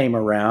next year came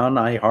around,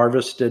 I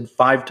harvested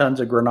 5 tons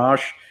of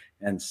Grenache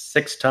and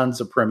 6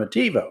 tons of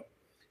Primitivo.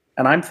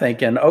 And I'm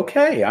thinking,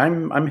 okay,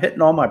 I'm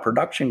hitting all my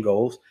production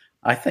goals.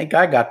 I think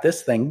I got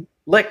this thing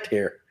licked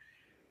here.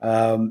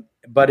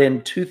 But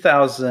in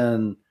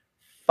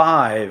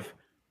 2005,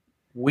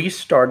 we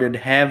started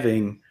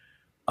having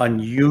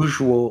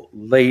unusual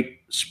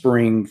late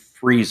spring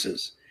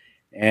freezes,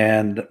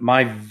 and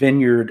my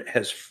vineyard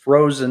has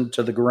frozen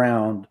to the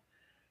ground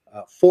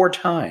 4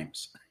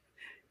 times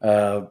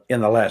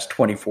in the last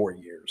 24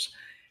 years.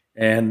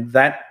 And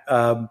that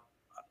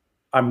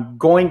I'm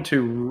going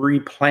to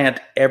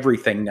replant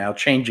everything now,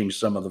 changing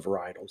some of the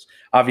varietals.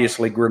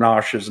 Obviously,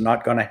 Grenache is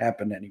not going to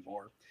happen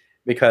anymore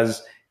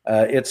because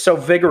it's so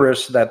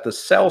vigorous that the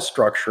cell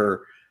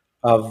structure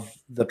of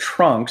the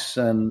trunks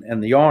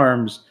and the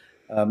arms,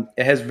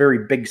 it has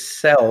very big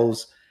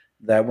cells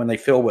that, when they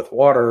fill with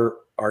water,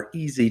 are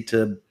easy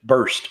to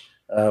burst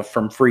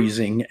from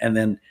freezing and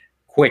then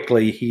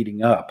quickly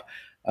heating up.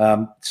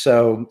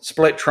 So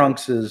split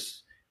trunks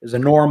is a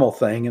normal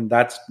thing, and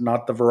that's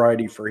not the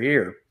variety for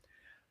here.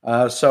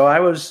 So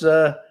I was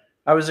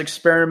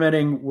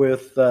experimenting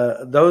with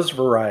those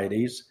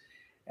varieties,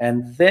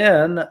 and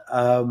then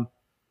a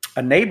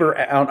neighbor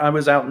I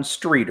was out in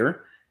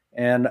Streeter,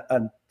 and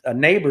a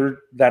neighbor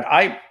that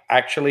I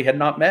actually had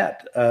not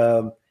met,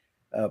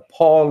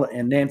 Paul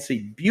and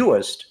Nancy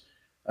Buist,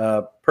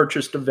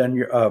 purchased a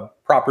vineyard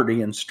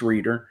property in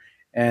Streeter,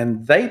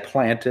 and they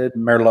planted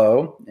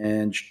Merlot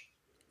and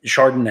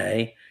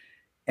Chardonnay,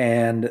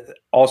 and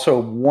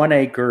also 1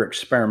 acre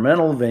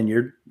experimental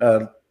vineyard,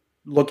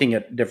 looking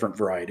at different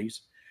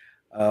varieties,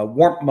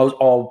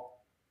 all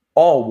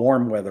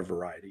warm weather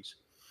varieties,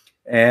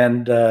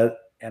 and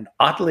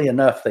oddly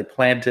enough, they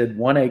planted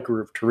 1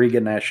 acre of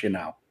Touriga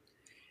Nacional.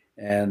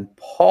 And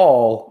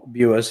Paul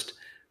Buist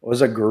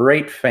was a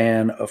great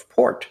fan of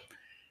port.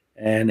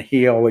 And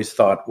he always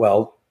thought,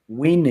 well,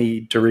 we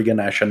need Touriga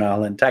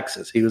Nacional in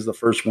Texas. He was the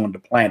first one to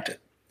plant it.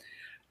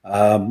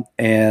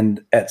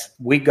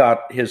 We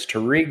got his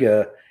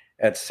Touriga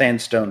at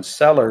Sandstone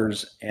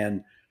Cellars,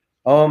 and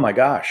oh my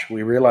gosh,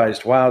 we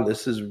realized, wow,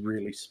 this is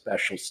really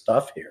special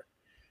stuff here.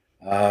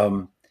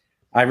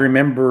 I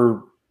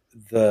remember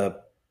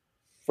the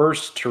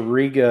first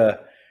Touriga,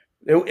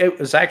 it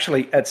was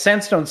actually at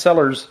Sandstone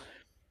Cellars.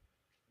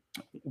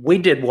 We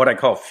did what I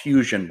call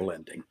fusion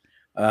blending.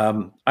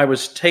 I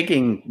was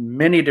taking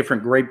many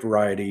different grape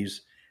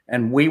varieties,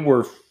 and we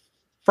were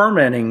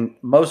fermenting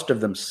most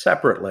of them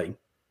separately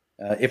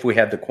if we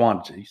had the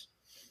quantities.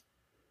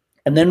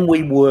 And then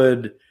we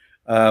would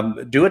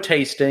do a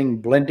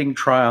tasting, blending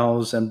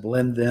trials, and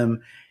blend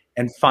them.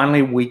 And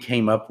finally, we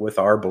came up with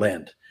our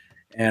blend.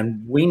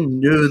 And we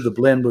knew the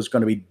blend was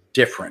going to be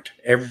different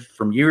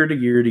from year to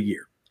year to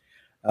year.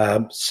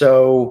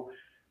 So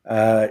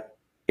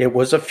it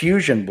was a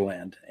fusion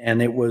blend,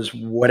 and it was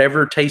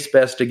whatever tastes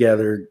best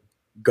together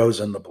goes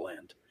in the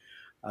blend.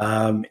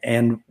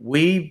 And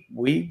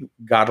we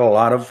got a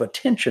lot of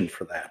attention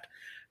for that.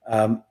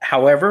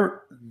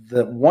 However,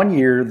 the one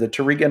year, the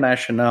Touriga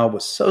Nacional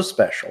was so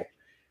special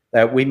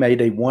that we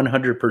made a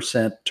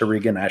 100%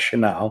 Touriga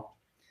Nacional.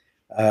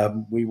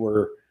 We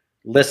were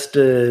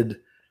listed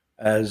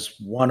as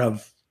one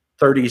of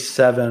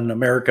 37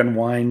 American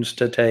wines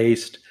to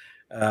taste.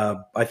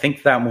 I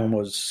think that one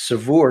was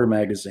Saveur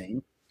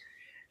magazine.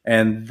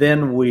 And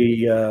then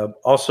we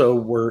also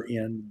were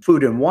in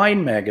Food and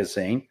Wine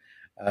magazine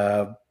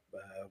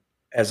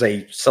as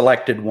a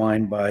selected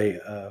wine by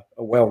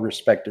a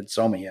well-respected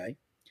sommelier.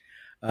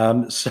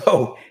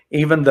 So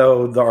even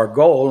though our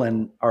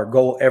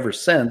goal ever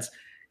since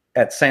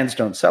at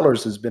Sandstone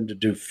Cellars has been to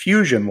do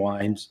fusion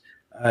wines,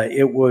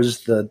 it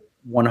was the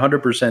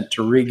 100%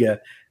 Touriga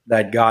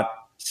that got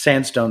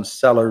Sandstone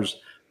Cellars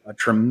a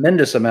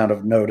tremendous amount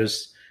of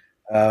notice.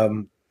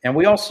 And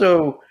we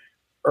also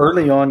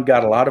early on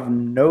got a lot of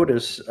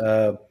notice.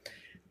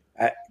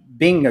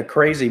 Being a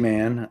crazy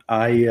man,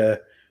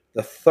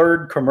 the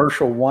third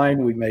commercial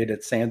wine we made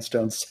at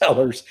Sandstone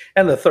Cellars,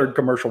 and the third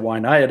commercial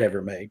wine I had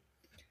ever made,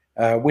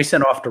 we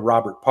sent off to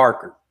Robert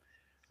Parker.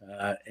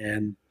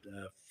 And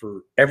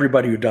for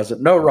everybody who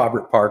doesn't know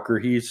Robert Parker,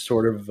 he's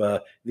sort of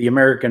the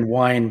American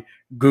wine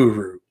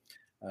guru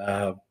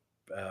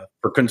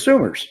for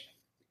consumers.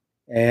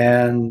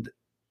 And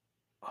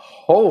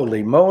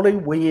holy moly,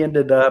 we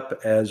ended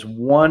up as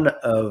one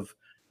of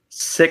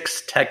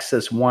 6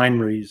 Texas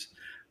wineries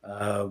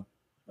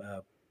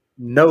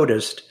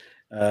noticed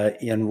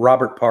in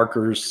Robert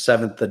Parker's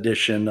 7th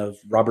edition of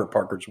Robert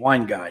Parker's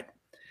Wine Guide.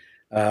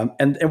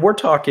 And we're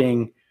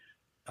talking,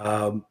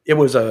 it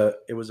was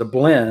a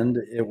blend.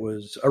 It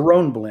was a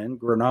Rhone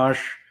blend,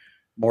 Grenache,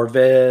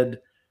 Mourvedre.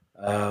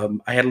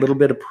 I had a little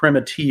bit of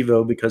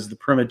Primitivo because the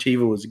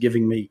Primitivo was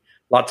giving me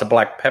lots of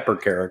black pepper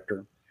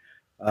character.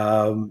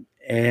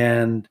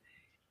 And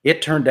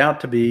it turned out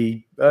to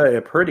be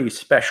a pretty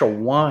special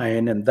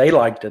wine, and they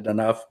liked it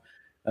enough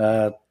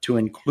to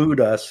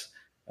include us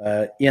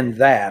in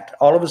that.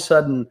 All of a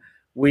sudden,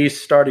 we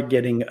started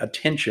getting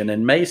attention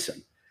in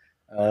Mason.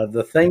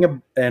 The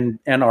thing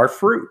and our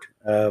fruit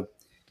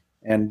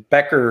and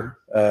Becker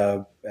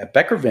at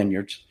Becker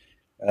Vineyards,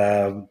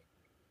 I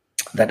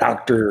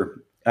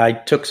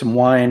took some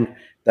wine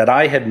that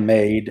I had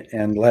made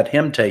and let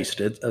him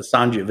taste it, a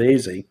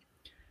Sangiovese,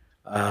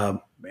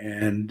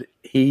 and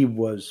he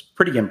was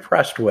pretty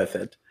impressed with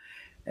it.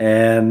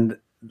 And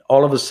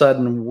all of a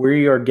sudden,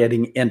 we are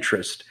getting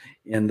interest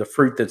in the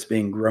fruit that's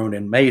being grown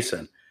in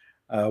Mason,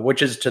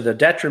 which is to the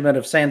detriment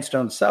of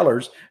Sandstone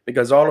Cellars,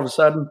 because all of a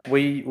sudden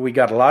we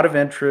got a lot of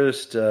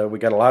interest, we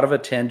got a lot of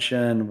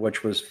attention,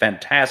 which was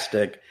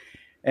fantastic.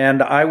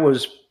 And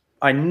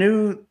I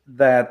knew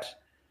that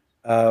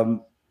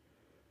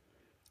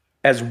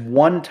as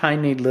one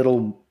tiny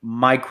little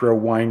micro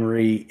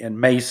winery in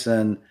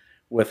Mason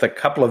with a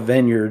couple of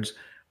vineyards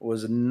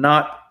was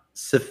not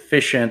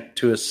sufficient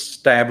to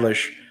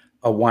establish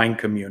a wine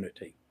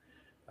community.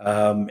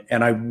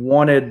 And I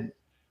wanted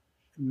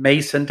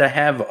Mason to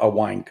have a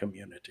wine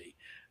community.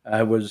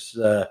 I'm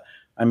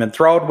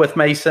enthralled with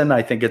Mason.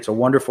 I think it's a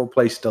wonderful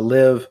place to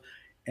live,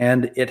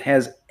 and it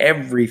has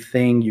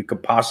everything you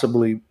could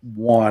possibly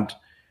want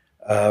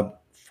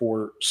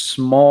for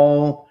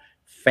small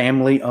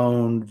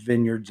family-owned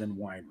vineyards and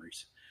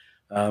wineries.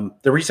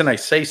 The reason I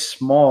say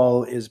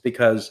small is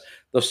because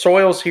the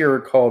soils here are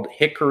called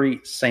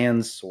hickory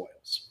sand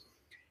soils,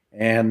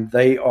 and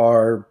they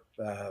are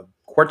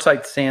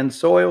quartzite sand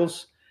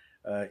soils,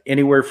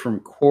 anywhere from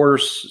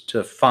coarse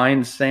to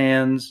fine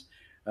sands.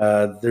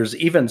 There's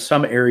even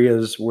some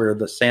areas where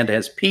the sand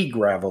has pea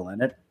gravel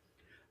in it,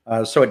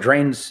 so it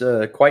drains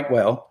quite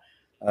well.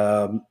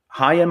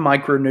 High in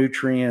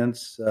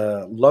micronutrients,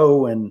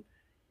 low in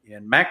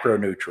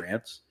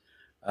macronutrients.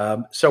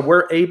 So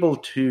we're able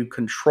to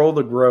control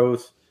the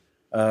growth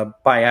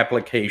by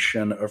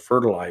application of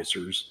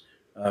fertilizers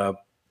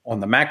on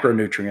the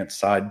macronutrient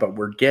side, but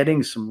we're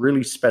getting some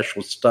really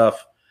special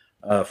stuff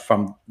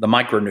from the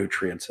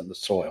micronutrients in the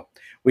soil.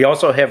 We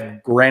also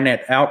have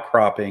granite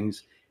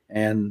outcroppings,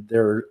 and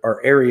there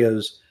are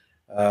areas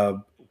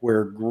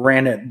where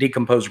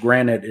decomposed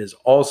granite is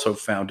also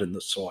found in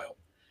the soil.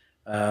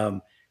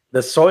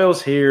 The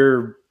soils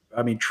here,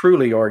 I mean,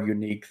 truly are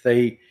unique.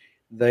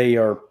 They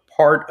are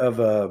part of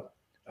a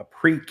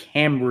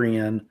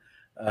Precambrian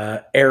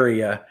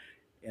area,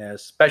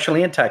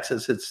 especially in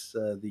Texas. It's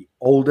the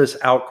oldest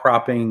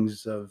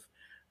outcroppings of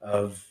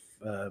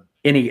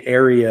any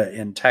area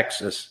in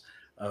Texas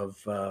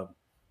of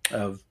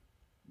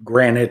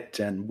granite,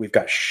 and we've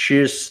got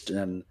schist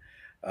and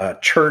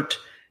chert,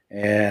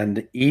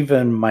 and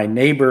even my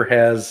neighbor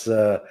has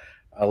a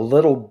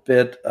little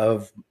bit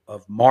of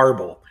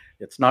marble.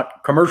 It's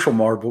not commercial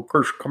marble,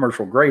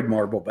 commercial grade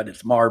marble, but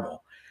it's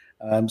marble.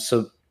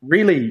 So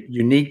really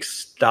unique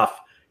stuff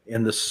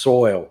in the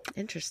soil.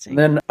 Interesting. And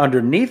then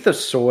underneath the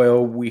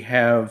soil, we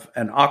have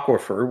an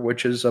aquifer,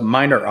 which is a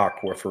minor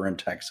aquifer in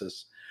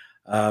Texas,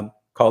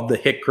 called the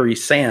Hickory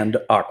Sand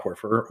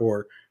Aquifer,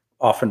 or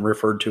often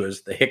referred to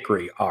as the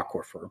Hickory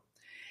Aquifer.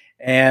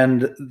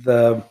 And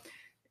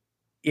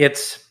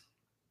it's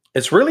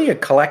really a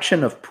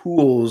collection of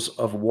pools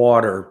of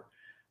water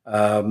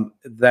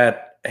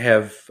that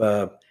have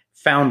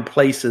found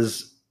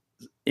places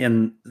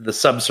in the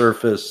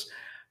subsurface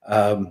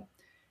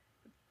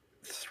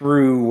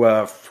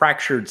through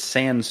fractured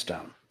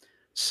sandstone.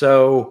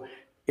 So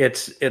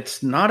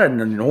it's not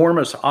an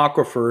enormous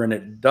aquifer, and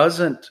it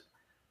doesn't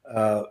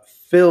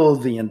fill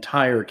the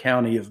entire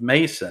county of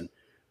Mason.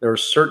 There are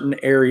certain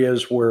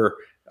areas where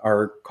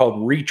are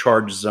called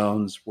recharge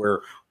zones,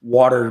 where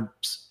water,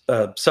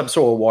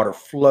 subsoil water,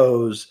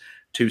 flows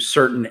to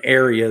certain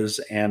areas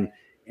and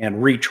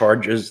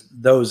recharges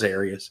those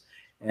areas.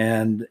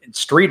 And in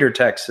Streator,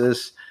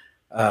 Texas,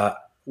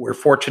 we're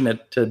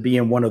fortunate to be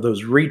in one of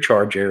those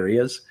recharge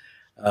areas.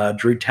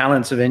 Drew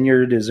Talent's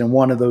Vineyard is in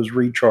one of those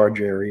recharge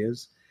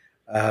areas.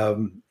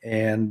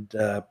 And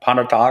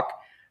Pontotoc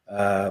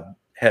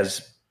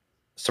has,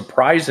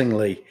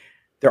 surprisingly,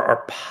 there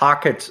are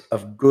pockets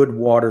of good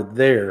water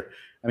there.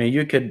 I mean,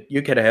 you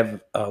could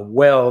have a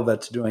well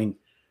that's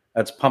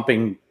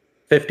pumping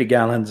 50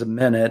 gallons a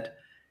minute,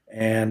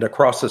 and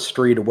across the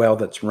street a well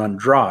that's run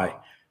dry,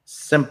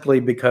 simply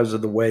because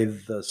of the way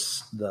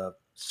the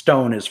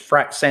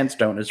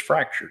sandstone is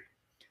fractured.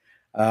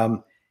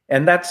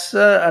 And that's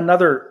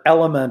another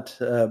element.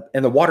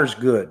 And the water's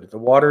good. The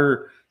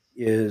water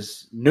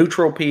is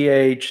neutral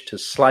pH to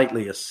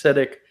slightly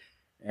acidic,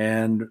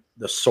 and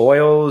the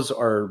soils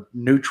are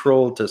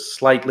neutral to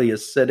slightly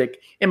acidic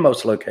in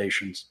most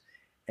locations.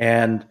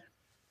 And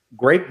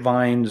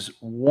grapevines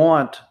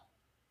want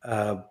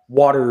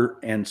water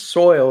and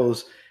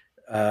soils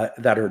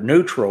that are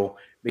neutral,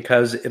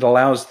 because it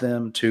allows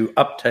them to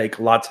uptake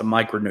lots of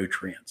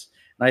micronutrients.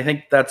 And I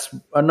think that's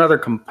another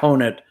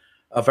component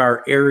of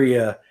our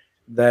area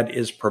that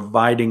is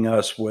providing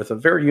us with a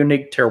very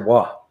unique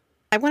terroir.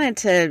 I wanted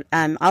to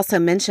also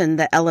mention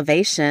the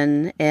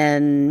elevation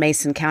in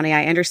Mason County.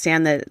 I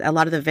understand that a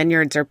lot of the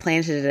vineyards are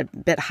planted at a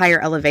bit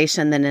higher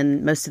elevation than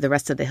in most of the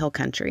rest of the hill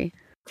country.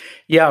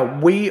 Yeah,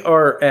 we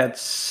are at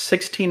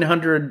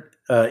 1,600,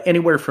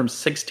 anywhere from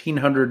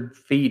 1,600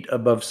 feet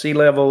above sea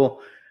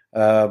level,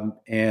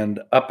 and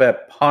up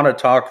at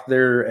Pontotoc,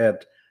 they're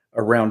at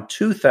around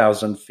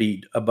 2,000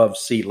 feet above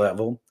sea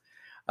level.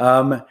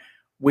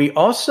 We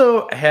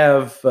also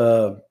have,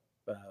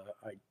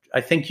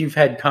 I think you've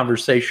had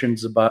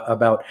conversations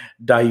about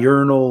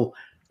diurnal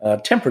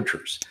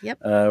temperatures, yep.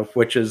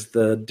 Which is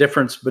the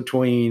difference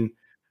between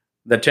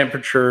the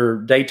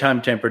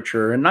daytime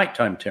temperature and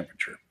nighttime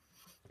temperature.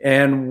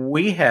 And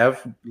we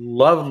have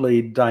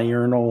lovely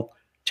diurnal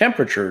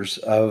temperatures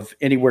of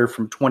anywhere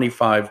from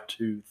 25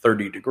 to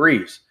 30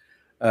 degrees,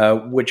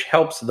 which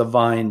helps the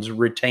vines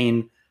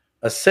retain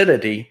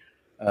acidity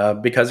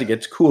because it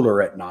gets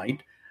cooler at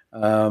night.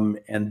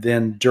 And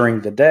then during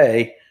the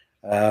day,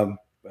 the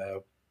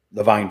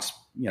vines,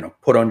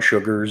 put on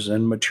sugars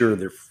and mature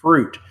their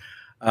fruit.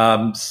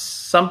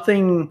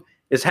 Something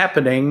is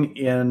happening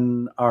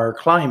in our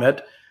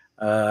climate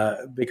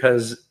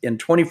because in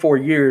 24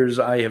 years,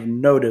 I have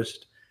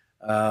noticed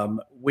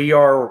we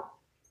are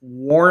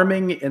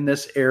warming in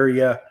this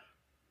area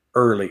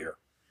earlier.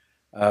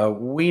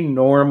 We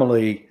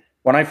normally,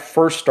 when I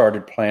first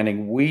started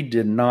planting, we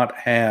did not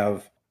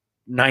have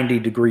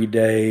 90-degree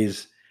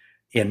days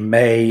in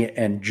May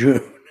and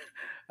June.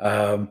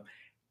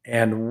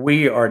 And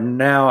we are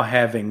now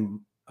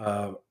having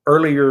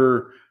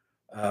earlier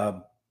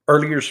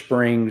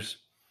springs,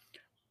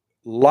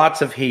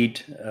 lots of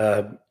heat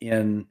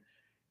in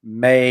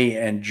May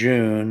and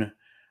June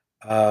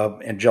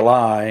and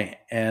July,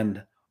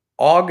 and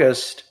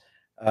August,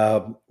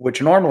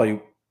 which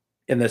normally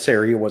in this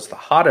area was the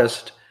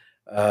hottest,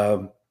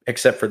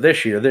 except for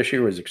this year. This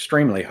year was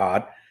extremely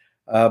hot,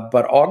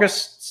 but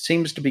August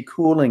seems to be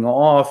cooling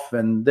off,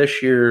 and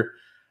this year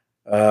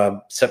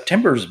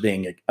September is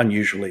being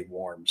unusually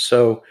warm.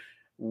 So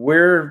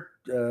we're,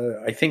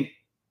 I think,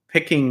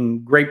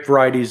 picking grape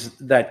varieties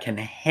that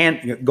can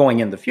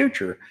going in the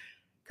future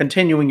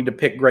continuing to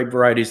pick grape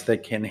varieties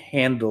that can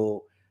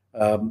handle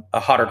a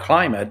hotter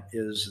climate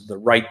is the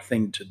right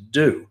thing to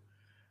do.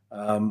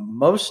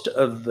 Most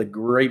of the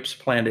grapes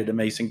planted in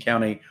Mason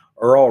County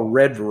are all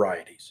red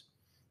varieties,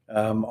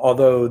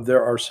 although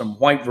there are some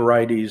white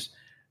varieties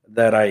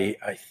that I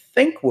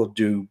think will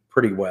do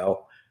pretty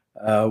well.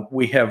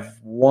 We have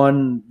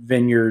one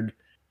vineyard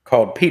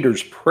called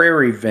Peters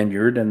Prairie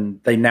Vineyard, and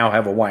they now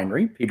have a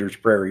winery, Peters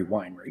Prairie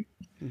Winery,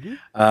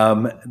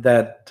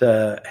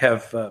 that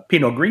have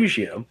Pinot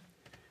Grigio,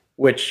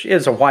 which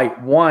is a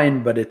white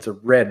wine, but it's a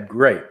red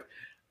grape,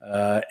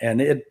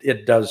 and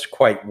it does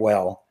quite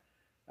well.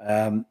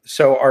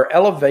 So our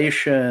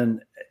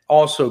elevation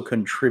also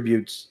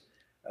contributes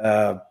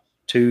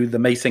to the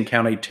Mason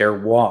County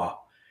terroir.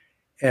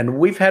 And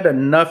we've had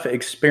enough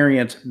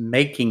experience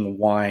making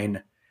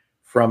wine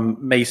from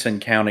Mason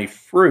County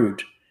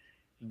fruit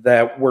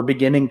that we're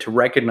beginning to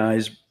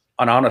recognize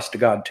an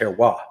honest-to-God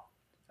terroir.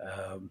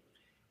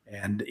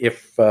 And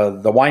if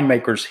the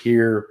winemakers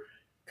here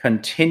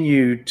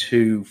continue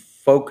to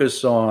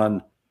focus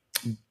on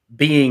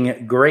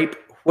being grape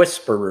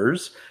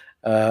whisperers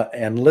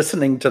and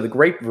listening to the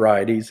grape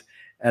varieties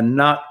and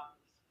not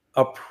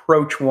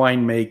approach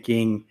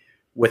winemaking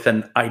with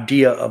an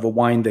idea of a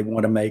wine they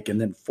want to make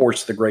and then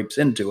force the grapes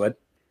into it,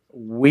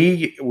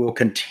 we will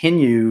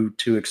continue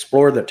to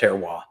explore the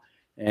terroir.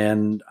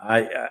 And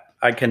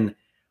I can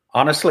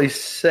honestly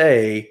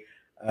say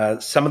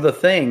some of the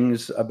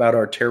things about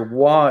our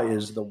terroir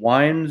is the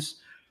wines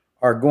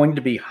are going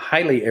to be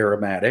highly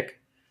aromatic,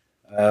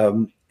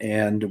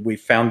 and we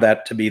found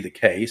that to be the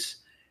case.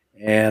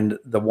 And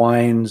the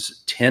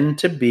wines tend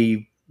to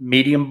be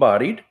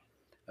medium-bodied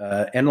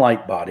and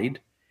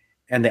light-bodied.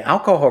 And the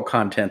alcohol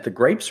content, the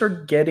grapes are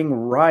getting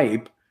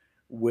ripe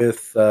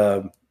with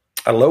a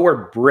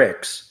lower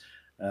Brix,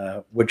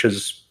 which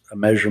is a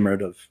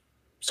measurement of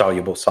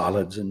soluble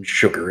solids, and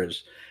sugar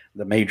is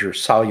the major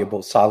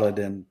soluble solid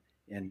in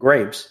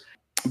grapes,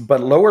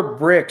 but lower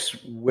Brix,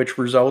 which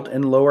result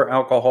in lower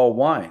alcohol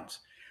wines.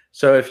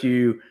 So if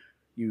you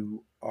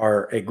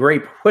are a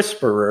grape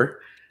whisperer,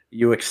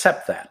 you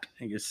accept that.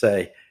 And you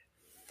say,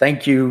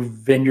 thank you,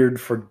 vineyard,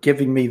 for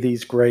giving me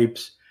these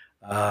grapes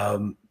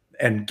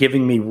and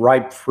giving me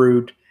ripe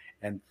fruit.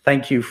 And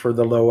thank you for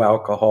the low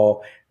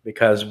alcohol,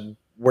 because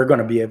we're going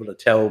to be able to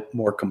tell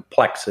more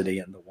complexity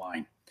in the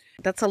wine.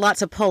 That's a lot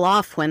to pull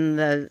off when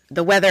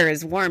the weather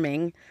is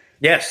warming.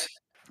 Yes,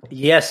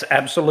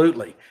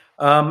 absolutely.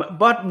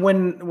 But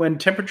when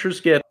temperatures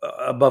get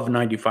above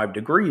 95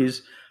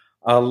 degrees,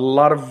 a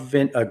lot of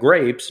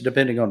grapes,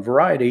 depending on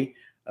variety,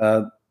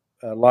 a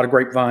lot of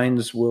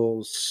grapevines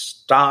will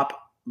stop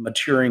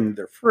maturing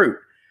their fruit.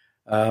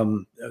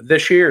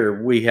 This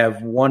year, we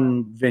have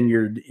one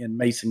vineyard in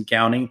Mason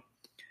County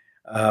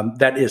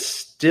that is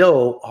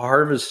still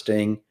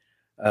harvesting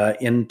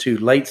into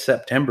late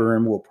September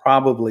and will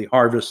probably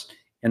harvest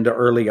into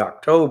early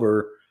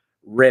October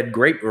red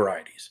grape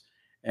varieties.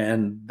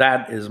 And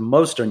that is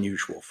most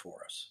unusual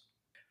for us.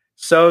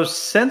 So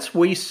since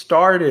we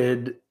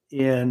started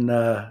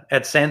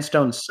at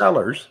Sandstone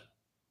Cellars,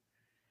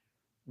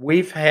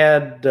 we've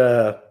had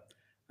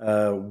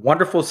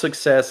wonderful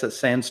success at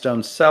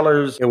Sandstone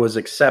Cellars. It was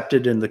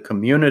accepted in the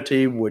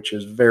community, which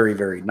is very,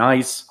 very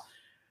nice.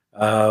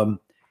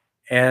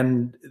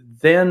 And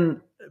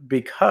then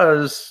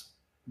because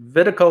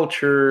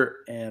viticulture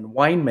and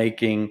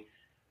winemaking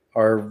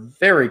are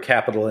very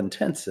capital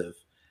intensive,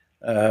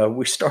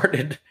 we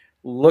started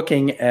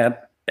looking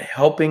at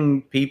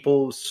helping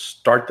people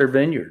start their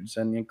vineyards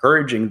and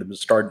encouraging them to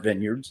start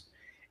vineyards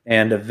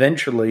and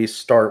eventually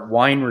start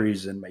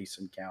wineries in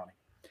Mason County.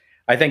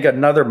 I think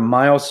another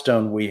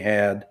milestone we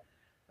had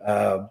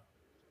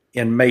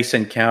in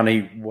Mason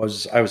County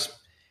was I was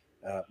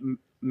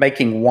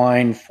making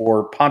wine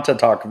for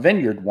Pontotoc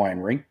Vineyard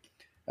Winery,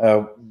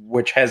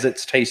 which has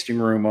its tasting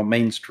room on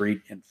Main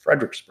Street in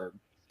Fredericksburg.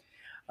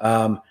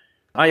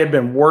 I had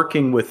been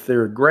working with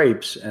their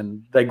grapes,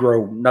 and they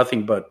grow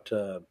nothing but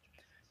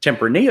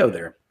Tempranillo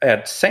there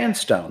at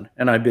Sandstone,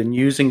 and I've been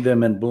using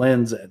them in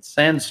blends at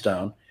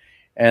Sandstone.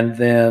 And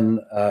then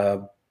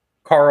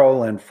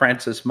Carl and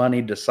Francis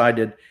Money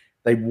decided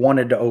they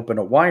wanted to open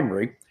a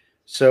winery,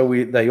 so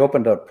they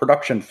opened a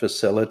production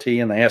facility,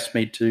 and they asked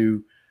me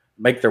to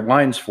make their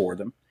wines for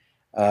them.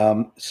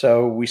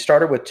 So we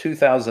started with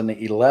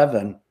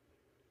 2011,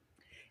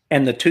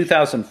 and the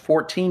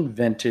 2014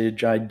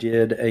 vintage, I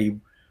did a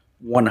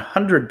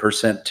 100%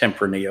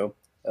 Tempranillo,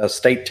 a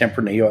state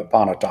Tempranillo at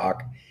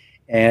Pontotoc,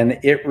 and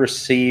it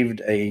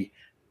received a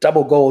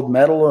double gold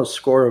medal, a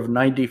score of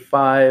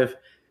 95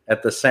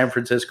 at the San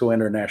Francisco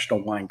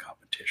International Wine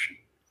Competition.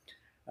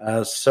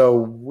 So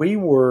we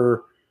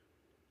were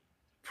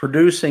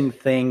producing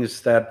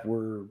things that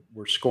were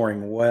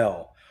scoring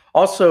well.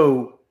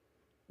 Also,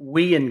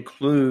 we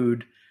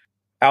include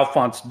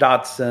Alphonse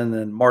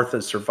Dotson and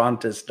Martha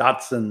Cervantes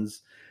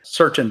Dotson's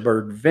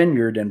Searchenberg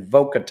Vineyard in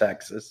Voca,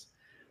 Texas,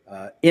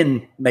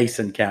 in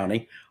Mason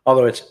County,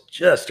 although it's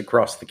just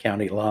across the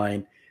county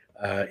line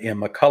in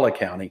McCullough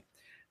County,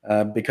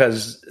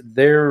 because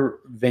their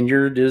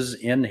vineyard is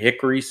in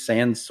hickory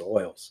sand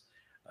soils.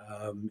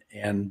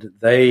 and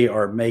they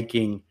are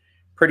making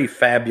pretty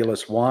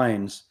fabulous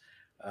wines.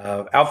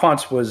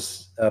 Alphonse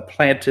was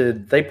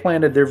they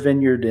planted their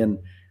vineyard in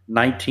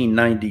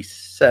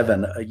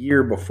 1997, a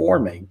year before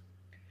me.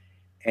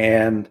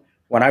 And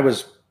when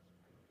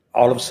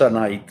all of a sudden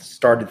I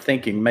started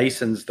thinking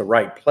Mason's the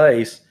right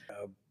place,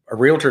 a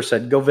realtor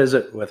said, go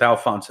visit with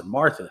Alphonse and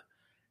Martha.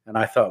 And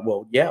I thought,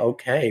 well, yeah,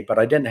 okay. But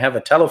I didn't have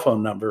a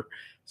telephone number.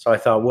 So I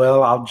thought,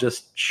 well, I'll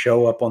just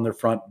show up on their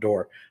front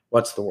door.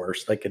 What's the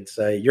worst? They could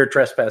say, you're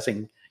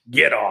trespassing,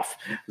 get off.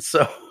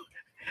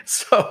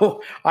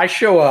 So I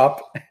show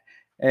up,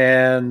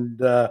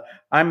 and I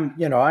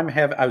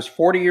was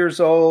 40 years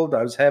old.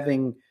 I was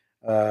having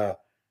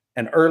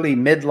an early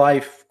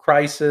midlife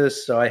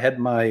crisis. So I had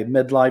my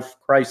midlife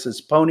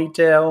crisis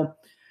ponytail,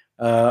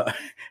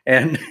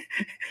 and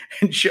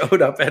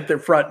showed up at their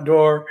front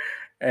door.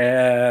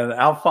 And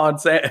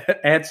Alphonse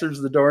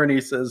answers the door, and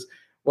he says,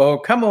 well,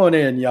 come on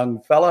in,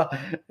 young fella.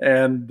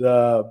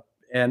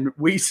 And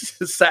we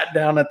sat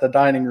down at the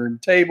dining room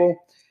table,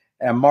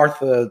 and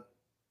Martha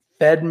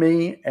fed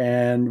me,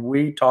 and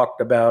we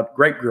talked about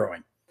grape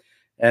growing.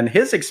 And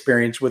his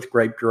experience with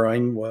grape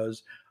growing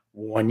was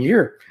 1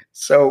 year.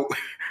 So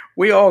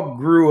we all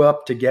grew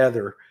up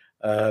together,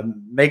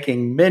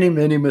 making many,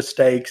 many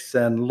mistakes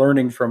and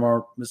learning from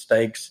our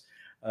mistakes,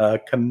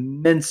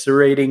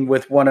 commiserating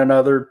with one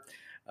another,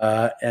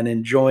 and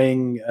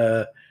enjoying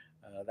the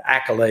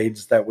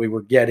accolades that we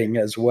were getting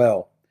as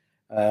well.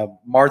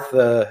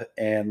 Martha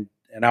and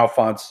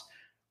Alphonse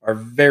are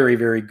very,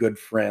 very good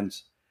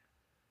friends.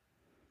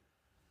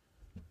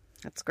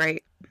 That's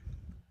great.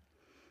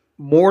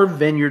 More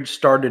vineyards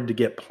started to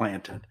get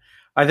planted.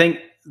 I think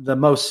the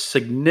most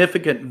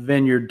significant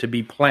vineyard to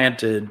be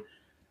planted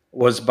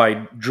was by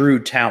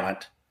Drew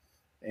Talent.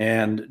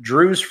 And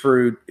Drew's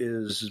fruit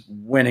is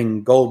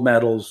winning gold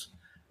medals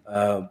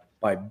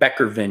by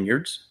Becker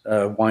Vineyards,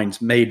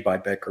 wines made by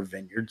Becker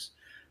Vineyards.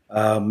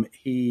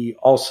 He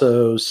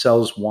also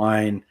sells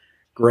wine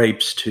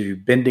grapes to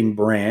Bending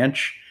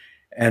Branch.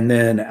 And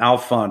then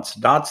Alphonse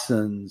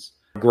Dotson's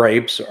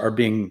grapes are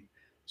being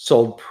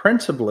sold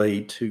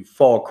principally to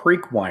Fall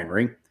Creek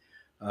Winery.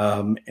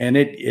 And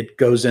it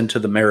goes into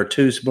the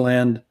Meritus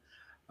blend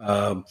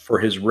for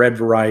his red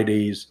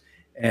varieties.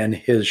 And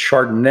his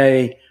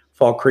Chardonnay,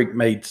 Fall Creek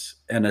makes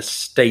an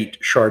estate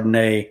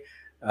Chardonnay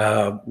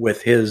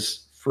with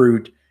his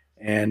fruit,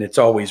 and it's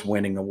always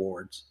winning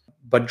awards.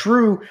 But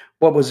Drew,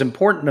 what was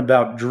important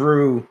about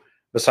Drew,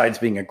 besides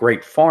being a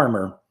great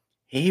farmer,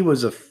 he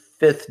was a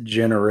fifth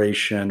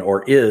generation,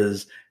 or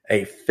is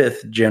a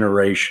fifth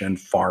generation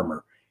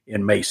farmer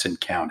in Mason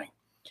County.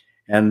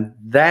 And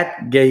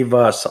that gave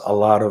us a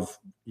lot of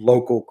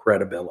local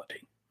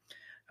credibility.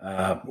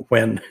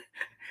 When,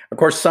 of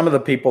course, some of the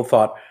people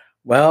thought,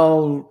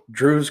 well,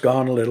 Drew's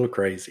gone a little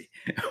crazy.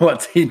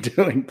 What's he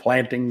doing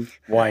planting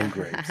wine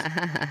grapes?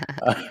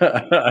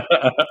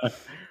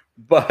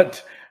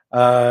 But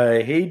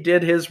he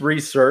did his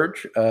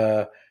research,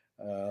 as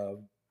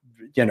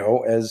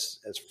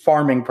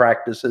farming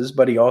practices,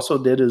 but he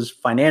also did his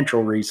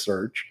financial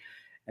research.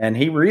 And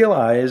he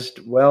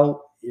realized,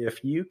 well,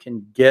 if you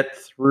can get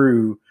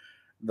through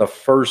the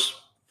first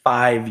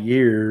 5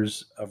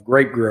 years of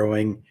grape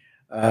growing,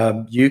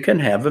 you can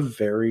have a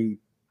very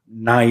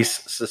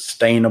nice,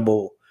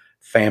 sustainable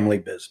family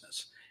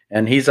business.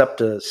 And he's up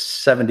to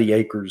 70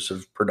 acres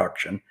of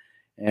production.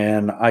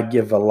 And I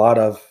give a lot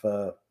of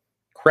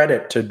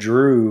credit to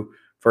Drew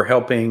for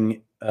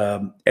helping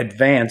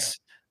advance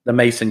the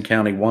Mason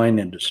County wine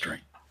industry.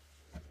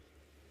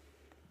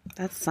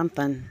 That's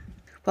something.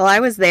 Well, I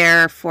was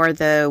there for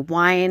the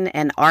Wine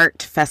and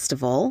Art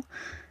Festival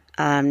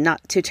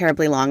not too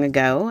terribly long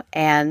ago,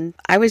 and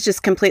I was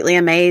just completely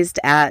amazed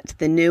at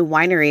the new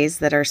wineries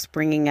that are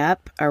springing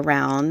up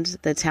around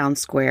the town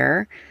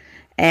square.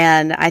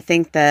 And I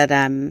think that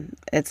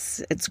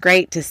it's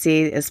great to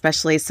see,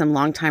 especially some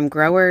longtime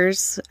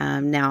growers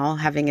now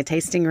having a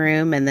tasting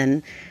room, and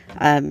then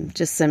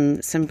just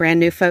some brand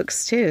new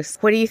folks too.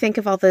 What do you think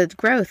of all the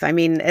growth? I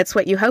mean, it's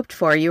what you hoped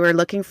for. You were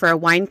looking for a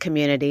wine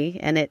community,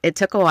 and it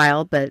took a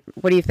while, but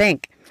what do you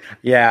think?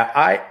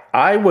 Yeah,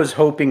 I was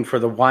hoping for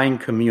the wine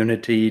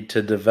community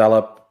to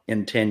develop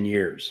in 10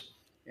 years,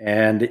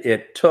 and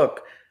it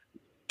took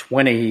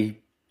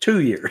 22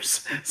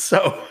 years.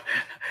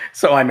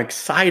 So I'm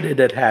excited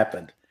it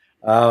happened.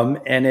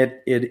 And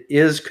it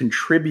is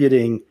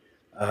contributing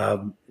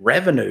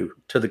revenue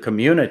to the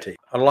community.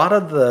 A lot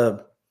of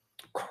the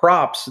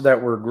crops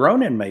that were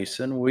grown in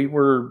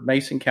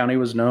Mason County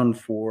was known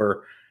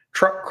for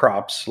truck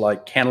crops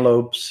like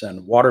cantaloupes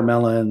and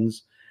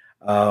watermelons,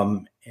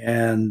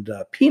 and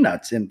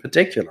peanuts in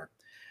particular.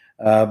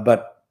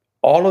 But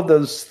all of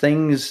those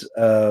things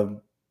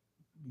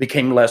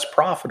became less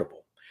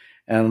profitable.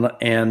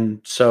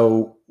 And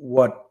so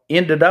what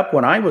ended up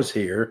when I was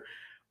here,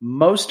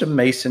 most of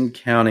Mason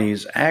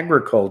County's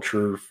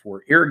agriculture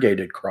for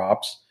irrigated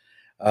crops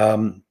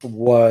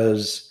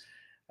was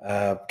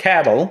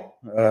cattle,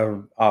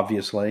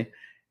 obviously,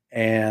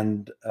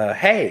 and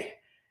hay.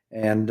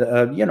 and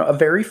a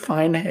very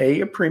fine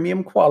hay, a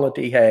premium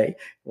quality hay. It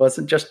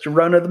wasn't just your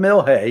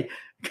run-of-the-mill hay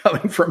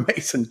coming from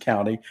Mason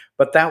County,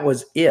 but that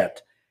was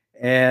it.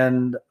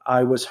 And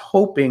I was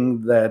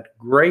hoping that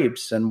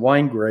grapes and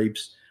wine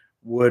grapes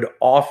would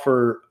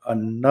offer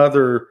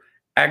another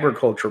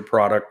agriculture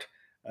product,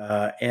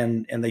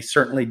 and they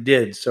certainly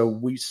did. So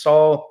we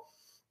saw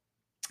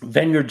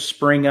vineyards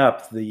spring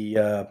up.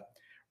 The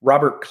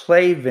Robert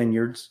Clay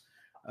vineyards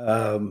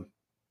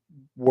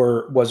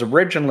was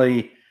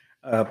originally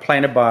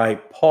planted by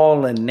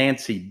Paul and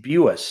Nancy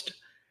Buist,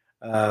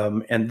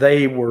 and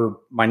they were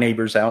my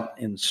neighbors out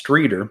in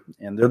Streator,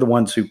 and they're the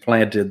ones who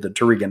planted the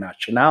Touriga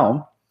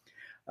Nacional.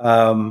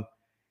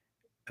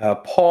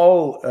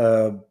 Paul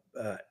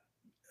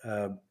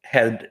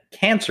had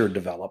cancer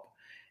develop,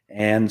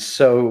 and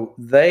so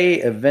they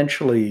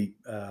eventually,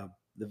 the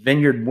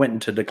vineyard went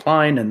into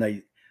decline, and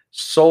they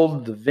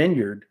sold the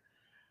vineyard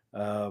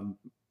to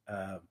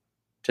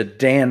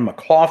Dan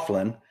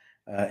McLaughlin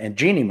and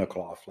Jeannie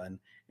McLaughlin.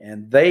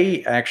 And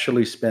they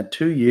actually spent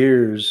 2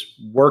 years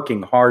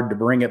working hard to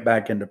bring it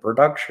back into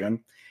production,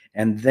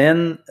 and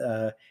then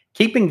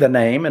keeping the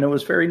name, and it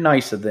was very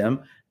nice of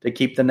them to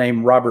keep the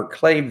name Robert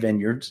Clay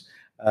Vineyards.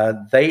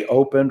 They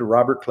opened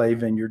Robert Clay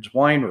Vineyards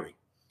Winery.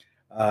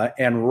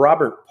 And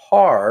Robert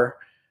Parr,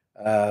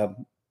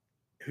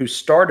 who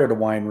started a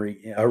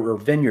winery or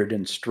vineyard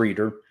in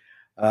Streator,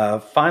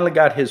 finally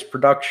got his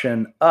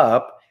production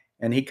up,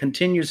 and he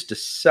continues to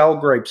sell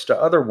grapes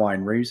to other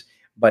wineries.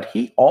 But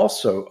he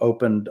also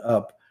opened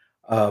up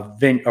a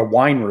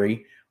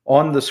winery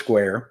on the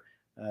square.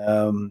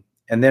 And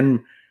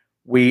then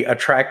we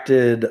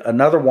attracted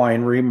another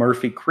winery,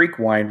 Murphy Creek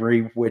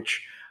Winery,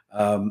 which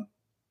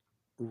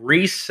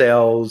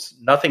resells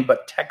nothing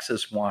but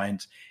Texas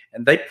wines.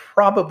 And they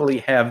probably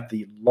have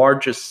the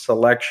largest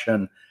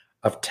selection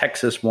of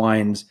Texas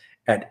wines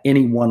at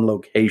any one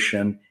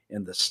location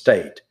in the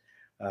state.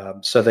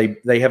 So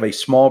they have a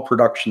small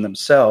production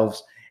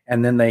themselves,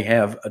 and then they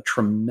have a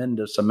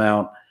tremendous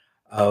amount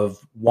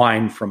of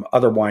wine from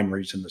other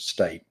wineries in the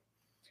state.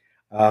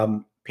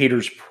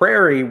 Peters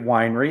Prairie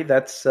Winery,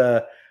 that's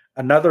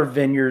another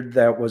vineyard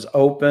that was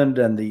opened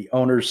and the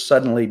owners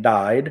suddenly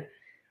died.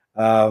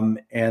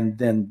 And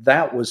then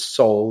that was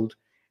sold.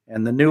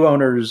 And the new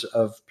owners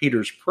of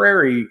Peters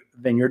Prairie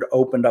Vineyard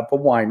opened up a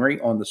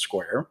winery on the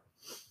square.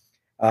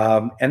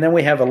 And then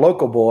we have a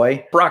local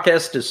boy. Brock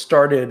Estes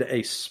started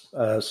a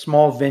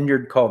small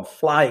vineyard called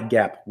Fly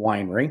Gap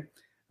Winery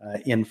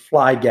in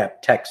Fly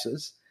Gap,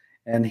 Texas.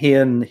 And he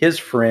and his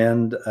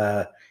friend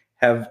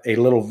have a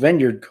little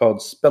vineyard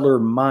called Spiller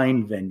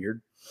Mine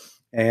Vineyard.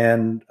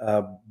 And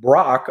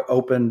Brock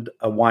opened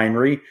a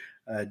winery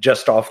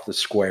just off the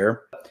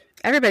square.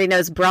 Everybody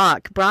knows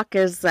Brock. Brock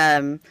is,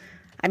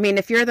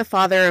 if you're the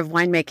father of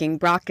winemaking,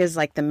 Brock is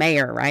like the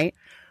mayor, right?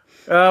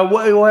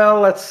 Well,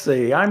 let's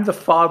see. I'm the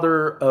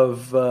father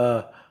of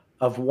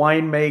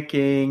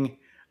winemaking.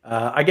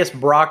 I guess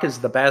Brock is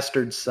the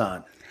bastard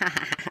son.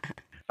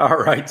 All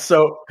right.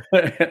 So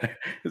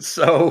let's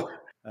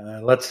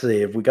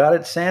see. If we got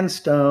it,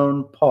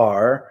 Sandstone,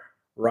 Parr,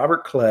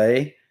 Robert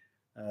Clay,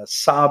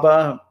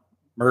 Saba,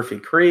 Murphy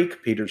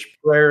Creek, Peters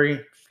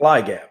Prairie,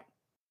 Fly Gap.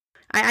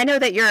 I know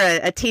that you're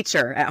a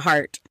teacher at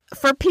heart.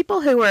 For people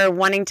who are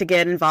wanting to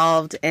get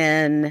involved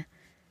in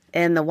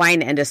the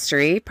wine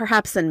industry,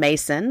 perhaps in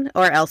Mason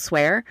or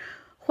elsewhere,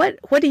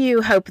 what do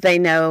you hope they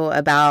know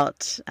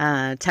about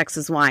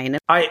Texas wine?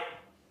 I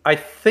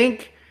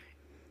think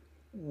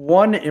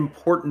one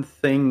important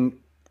thing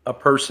a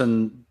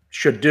person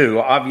should do,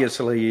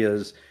 obviously,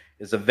 is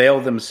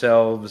avail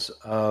themselves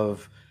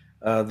of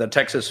the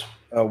Texas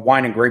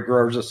Wine and Grape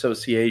Growers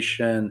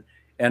Association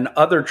and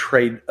other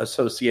trade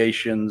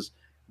associations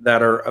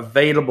that are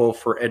available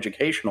for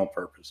educational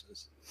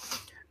purposes.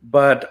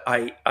 But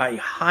I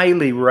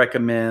highly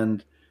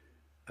recommend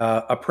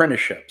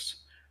apprenticeships.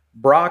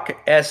 Brock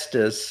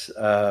Estes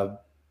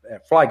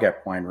at Fly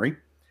Gap Winery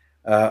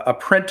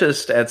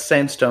apprenticed at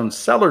Sandstone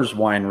Cellars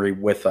Winery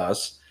with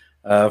us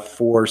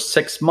for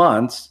 6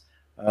 months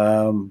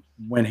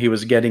when he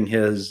was getting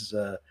his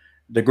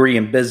degree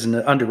in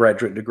business,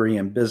 undergraduate degree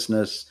in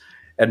business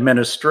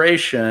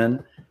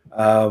administration,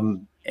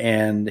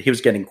 and he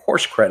was getting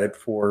course credit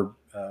for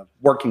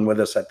working with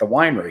us at the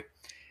winery.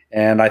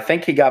 And I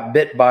think he got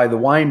bit by the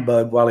wine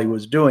bug while he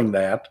was doing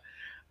that,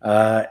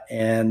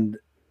 and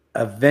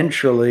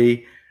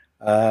eventually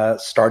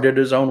started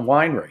his own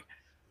winery.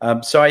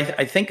 So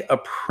I think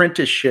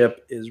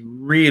apprenticeship is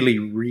really,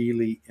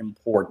 really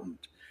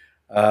important.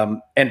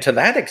 And to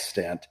that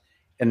extent,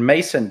 in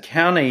Mason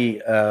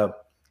County,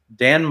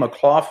 Dan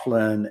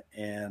McLaughlin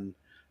and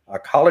a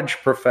college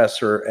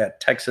professor at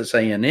Texas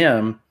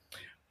A&M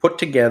put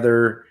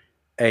together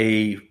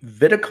a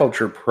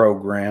viticulture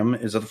program.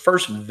 Is the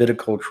first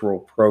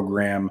viticultural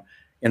program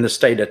in the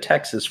state of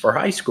Texas for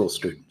high school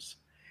students.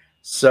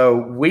 So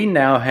we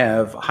now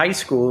have high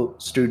school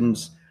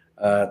students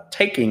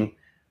taking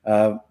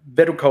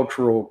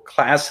viticultural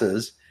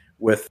classes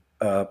with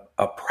a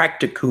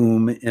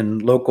practicum in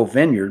local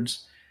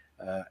vineyards,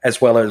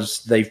 as well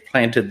as they've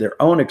planted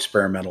their own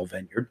experimental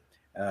vineyard.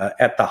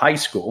 at the high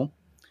school.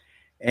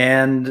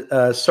 And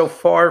so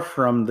far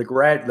from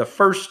the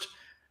first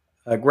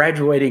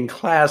graduating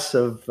class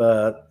of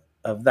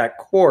that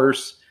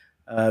course,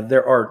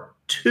 there are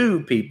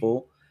two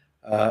people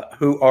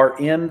who are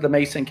in the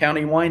Mason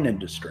County wine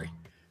industry.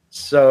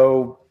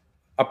 So,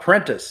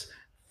 apprentice,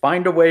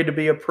 find a way to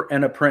be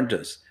an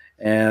apprentice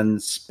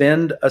and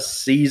spend a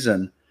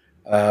season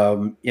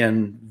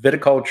in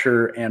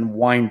viticulture and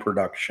wine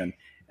production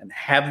and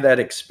have that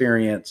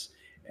experience,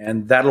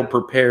 and that'll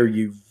prepare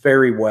you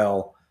very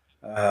well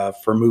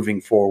for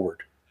moving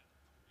forward.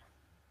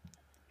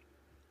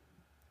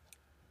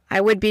 I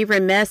would be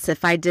remiss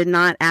if I did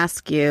not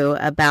ask you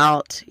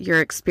about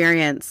your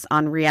experience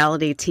on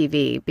reality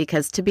TV,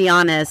 because to be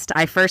honest,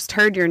 I first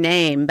heard your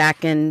name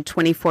back in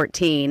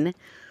 2014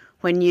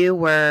 when you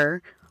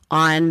were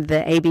on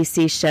the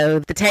ABC show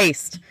The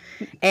Taste.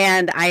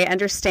 And I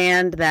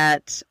understand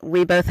that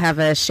we both have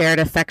a shared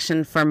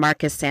affection for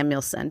Marcus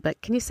Samuelsson,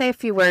 but can you say a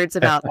few words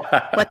about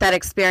what that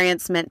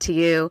experience meant to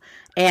you?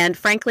 And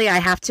frankly, I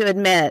have to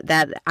admit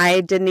that I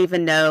didn't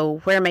even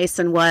know where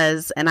Mason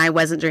was, and I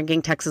wasn't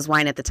drinking Texas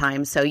wine at the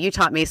time. So you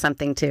taught me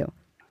something too.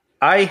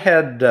 I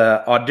had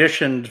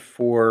auditioned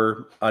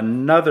for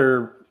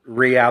another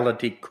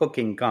reality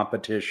cooking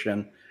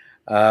competition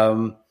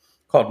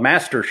called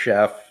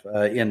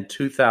MasterChef in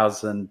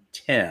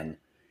 2010.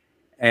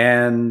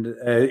 And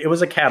it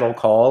was a cattle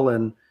call,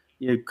 and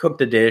you cooked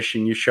a dish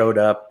and you showed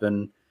up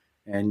and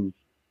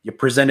you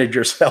presented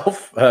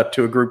yourself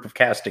to a group of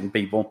casting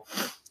people,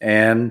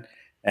 and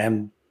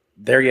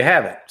there you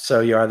have it.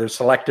 So you're either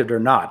selected or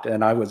not.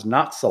 And I was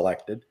not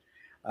selected,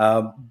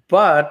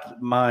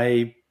 but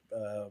my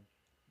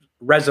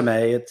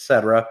resume,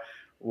 etc.,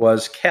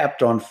 was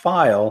kept on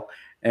file,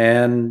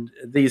 and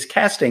these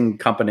casting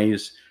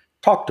companies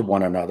talked to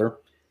one another,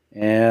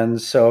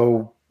 and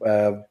so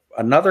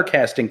another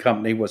casting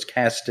company was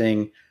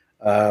casting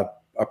a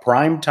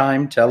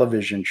primetime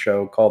television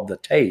show called The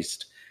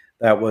Taste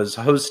that was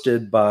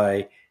hosted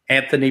by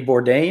Anthony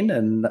Bourdain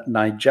and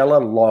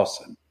Nigella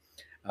Lawson,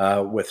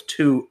 with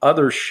two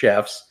other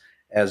chefs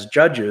as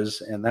judges,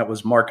 and that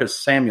was Marcus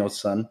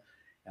Samuelsson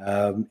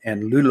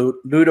and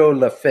Ludo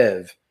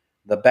Lefebvre,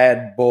 the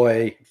bad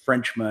boy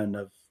Frenchman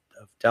of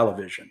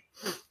television.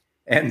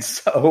 And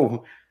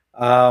so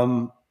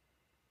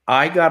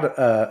I got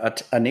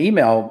an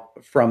email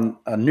from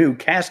a new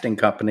casting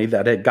company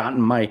that had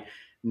gotten my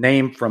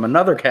name from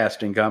another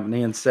casting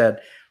company and said,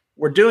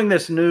 "We're doing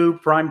this new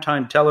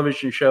primetime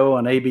television show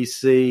on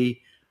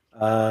ABC.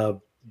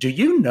 Do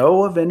you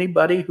know of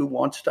anybody who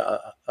wants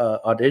to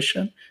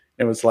audition?"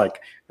 It was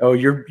like, "Oh,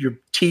 you're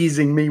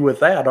teasing me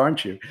with that,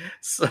 aren't you?"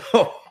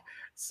 So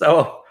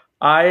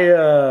I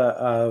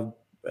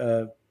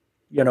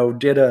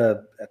did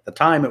at the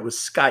time it was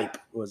Skype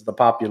was the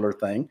popular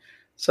thing.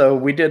 So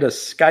we did a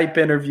Skype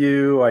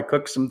interview. I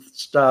cooked some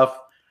stuff,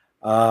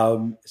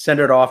 sent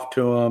it off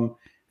to him,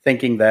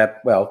 thinking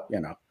that,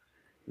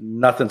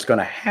 nothing's going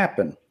to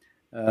happen.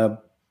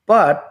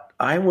 But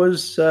I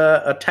was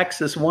a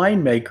Texas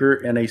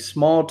winemaker in a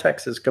small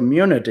Texas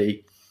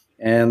community,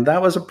 and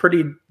that was a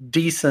pretty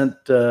decent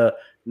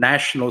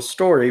national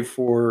story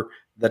for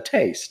The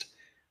Taste.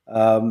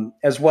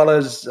 As well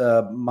as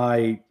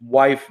my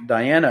wife,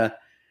 Diana,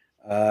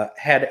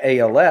 had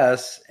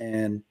ALS,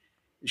 and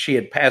she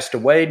had passed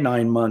away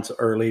 9 months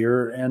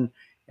earlier, and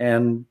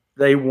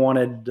they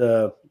wanted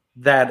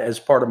that as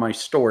part of my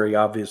story,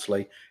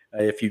 obviously.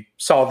 If you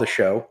saw the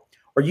show,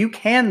 or you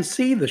can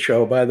see the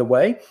show, by the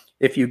way,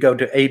 if you go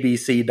to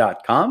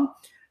abc.com,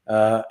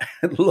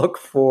 look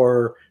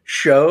for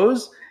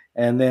shows,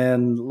 and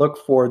then look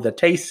for The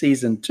Taste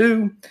Season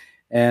 2,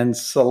 and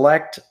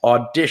select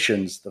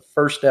auditions, the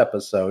first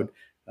episode,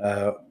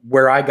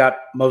 where I got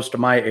most of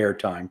my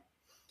airtime.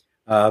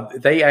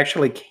 They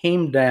actually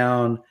came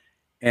down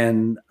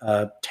and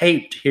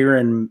taped here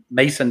in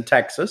Mason,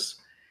 Texas.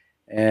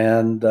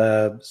 And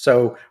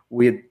so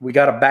we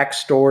got a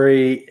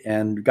backstory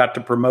and got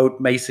to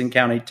promote Mason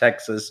County,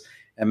 Texas,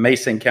 and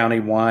Mason County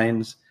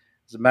wines.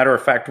 As a matter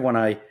of fact,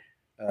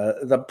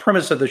 the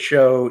premise of the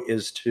show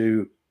is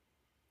to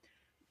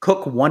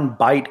cook one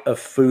bite of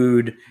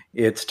food.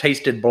 It's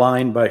tasted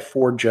blind by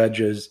 4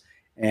 judges,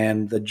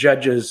 and the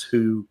judges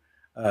who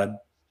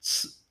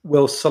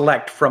will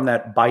select from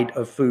that bite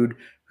of food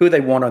who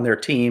they want on their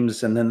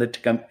teams, and then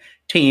the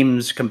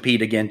teams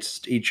compete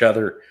against each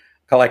other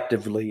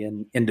collectively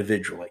and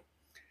individually.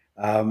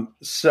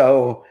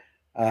 So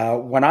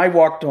when I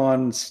walked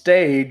on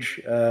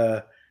stage,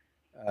 I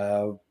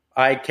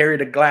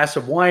carried a glass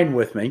of wine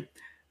with me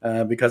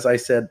because I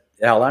said,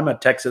 "Hell, I'm a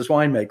Texas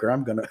winemaker.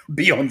 I'm going to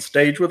be on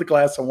stage with a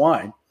glass of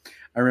wine."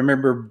 I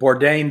remember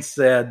Bourdain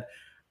said,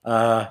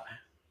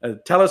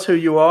 "Tell us who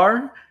you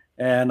are."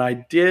 And I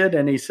did.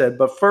 And he said,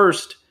 "But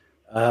first,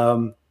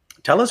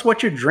 tell us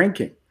what you're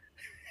drinking."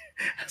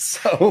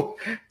 So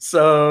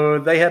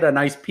they had a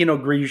nice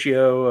Pinot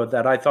Grigio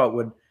that I thought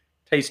would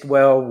taste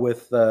well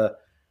with the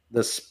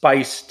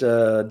spiced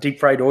deep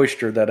fried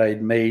oyster that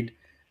I'd made,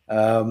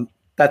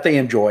 that they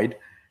enjoyed.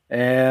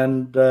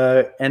 and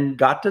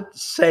got to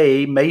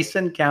say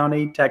Mason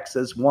County,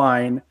 Texas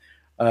wine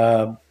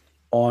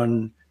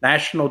on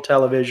national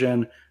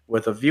television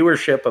with a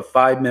viewership of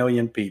 5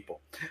 million people.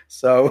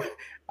 So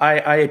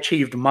I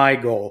achieved my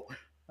goal.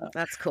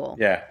 That's cool.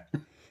 Yeah.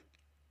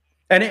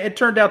 And it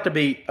turned out to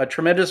be a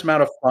tremendous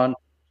amount of fun.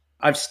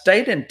 I've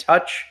stayed in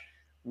touch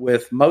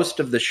with most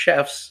of the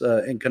chefs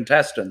and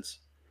contestants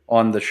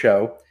on the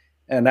show,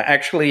 and I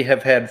actually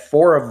have had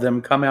 4 of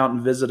them come out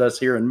and visit us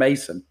here in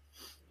Mason,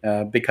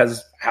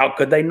 because how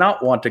could they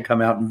not want to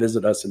come out and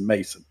visit us in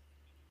Mason?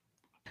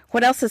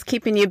 What else is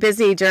keeping you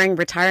busy during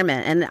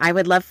retirement? And I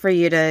would love for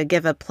you to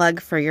give a plug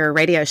for your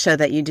radio show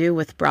that you do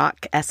with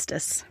Brock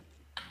Estes.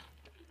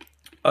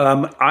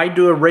 I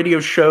do a radio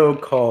show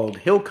called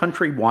Hill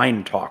Country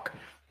Wine Talk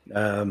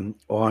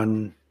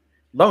on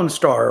Lone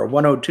Star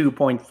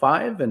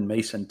 102.5 in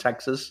Mason,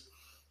 Texas.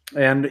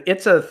 And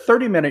it's a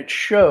 30-minute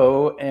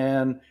show.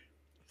 And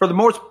for the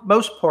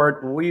most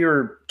part, we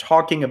are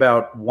talking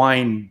about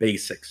wine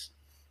basics,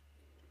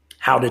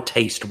 how to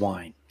taste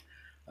wine.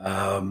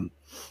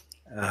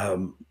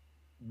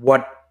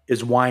 What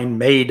is wine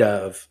made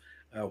of?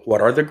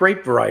 What are the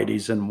grape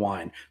varieties in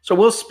wine? So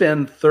we'll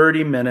spend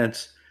 30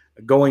 minutes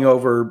going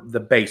over the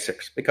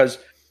basics because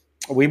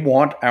we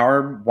want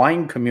our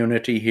wine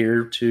community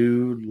here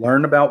to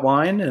learn about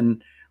wine,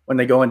 and when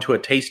they go into a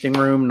tasting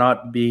room,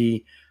 not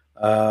be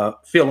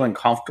feel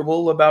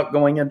uncomfortable about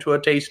going into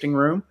a tasting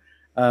room,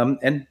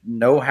 and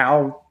know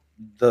how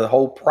the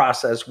whole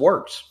process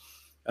works.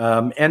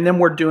 And then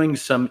we're doing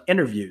some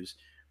interviews.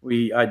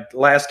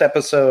 Last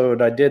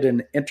episode, I did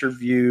an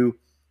interview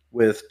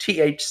with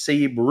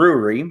THC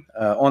Brewery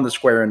on the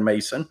square in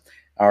Mason,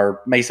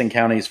 our Mason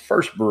County's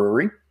first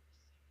brewery.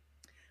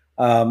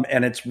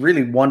 And it's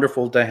really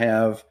wonderful to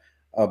have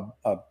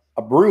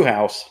a brew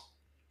house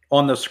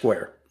on the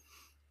square.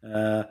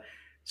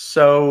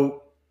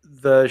 So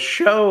the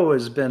show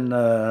has been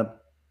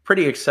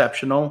pretty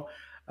exceptional.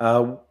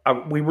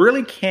 We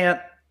really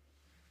can't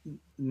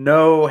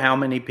know how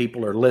many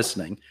people are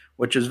listening,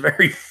 which is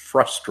very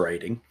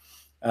frustrating.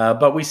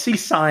 But we see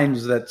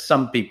signs that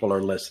some people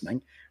are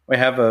listening. We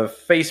have a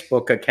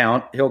Facebook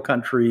account, Hill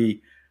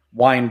Country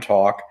Wine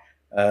Talk,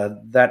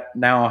 that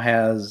now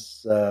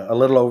has a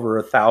little over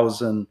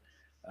 1,000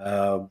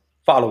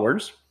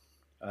 followers,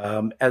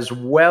 as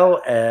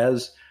well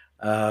as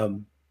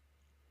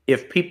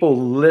if people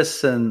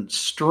listen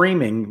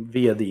streaming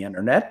via the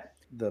internet,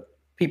 the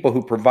people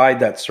who provide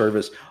that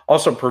service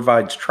also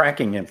provides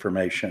tracking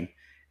information.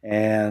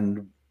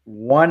 And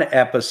one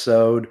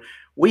episode,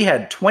 we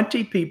had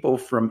 20 people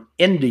from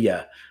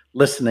India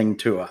listening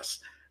to us,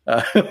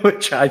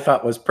 which I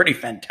thought was pretty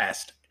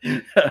fantastic.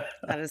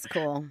 That is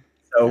cool.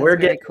 So we're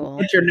getting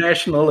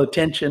international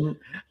attention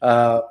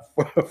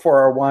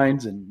for our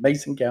wines in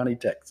Mason County,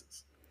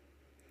 Texas.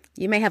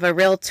 You may have a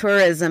real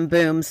tourism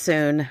boom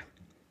soon.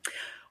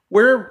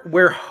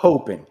 We're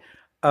hoping.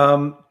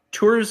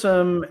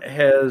 Tourism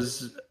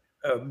has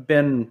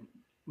been,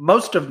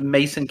 most of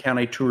Mason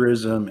County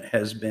tourism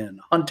has been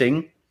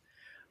hunting,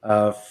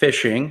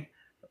 fishing,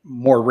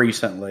 more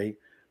recently,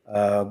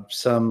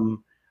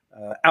 some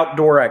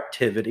outdoor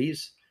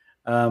activities.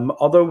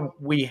 Although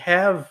we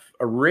have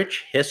a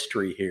rich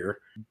history here.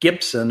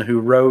 Gibson, who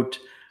wrote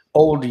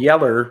Old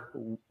Yeller,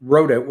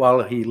 wrote it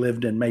while he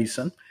lived in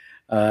Mason,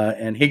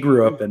 and he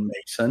grew up in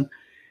Mason.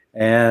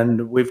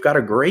 And we've got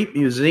a great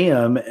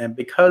museum, and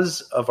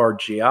because of our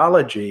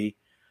geology,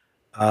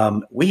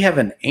 we have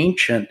an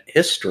ancient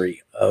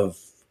history of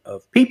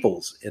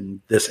peoples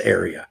in this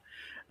area.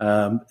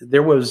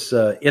 There was,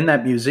 in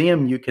that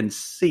museum, you can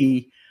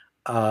see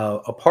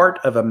a part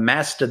of a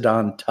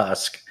mastodon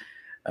tusk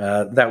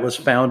that was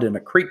found in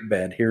a creek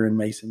bed here in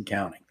Mason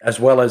County,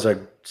 as well as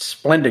a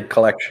splendid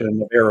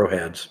collection of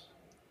arrowheads.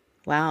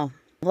 Wow.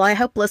 Well, I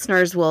hope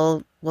listeners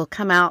will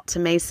come out to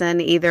Mason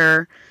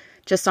either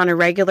just on a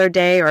regular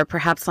day or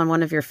perhaps on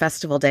one of your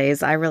festival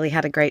days. I really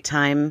had a great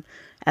time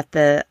at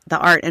the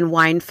Art and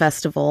Wine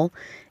Festival,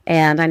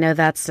 and I know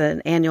that's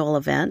an annual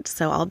event,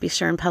 so I'll be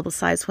sure and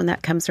publicize when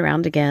that comes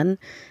around again.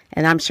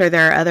 And I'm sure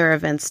there are other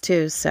events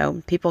too,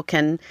 so people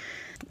can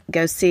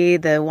go see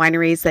the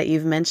wineries that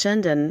you've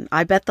mentioned, and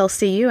I bet they'll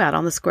see you out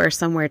on the square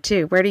somewhere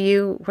too. Where do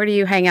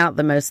you hang out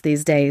the most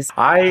these days?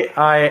 I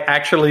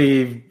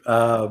actually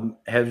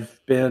have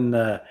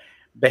been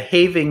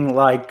behaving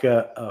like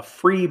a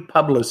free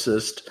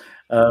publicist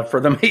for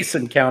the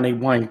Mason County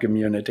wine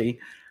community.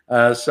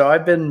 So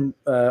I've been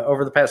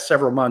over the past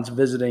several months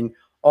visiting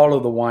all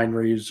of the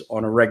wineries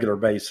on a regular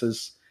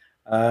basis.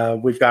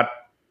 We've got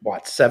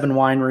 7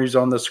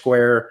 wineries on the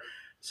square.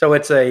 So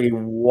it's a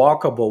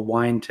walkable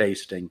wine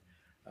tasting.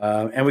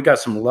 And we got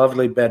some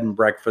lovely bed and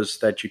breakfasts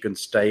that you can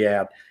stay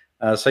at.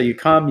 So you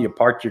come, you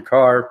park your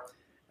car,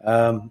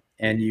 and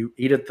you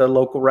eat at the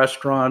local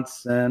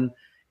restaurants and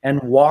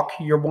walk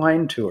your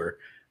wine tour,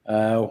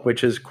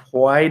 which is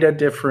quite a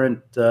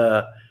different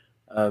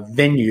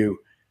venue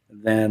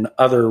than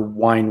other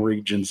wine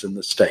regions in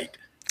the state.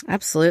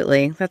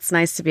 Absolutely. That's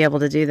nice to be able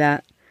to do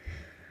that.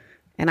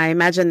 And I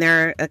imagine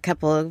there are a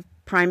couple of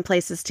prime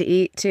places to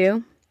eat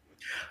too.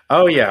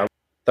 Oh, yeah.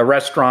 The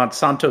restaurant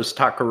Santos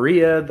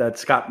Taqueria that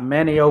Scott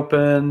Manny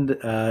opened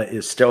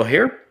is still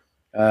here,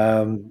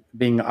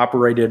 being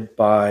operated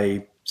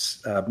by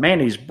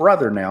Manny's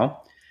brother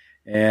now.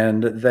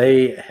 And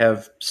they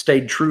have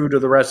stayed true to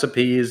the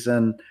recipes,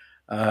 and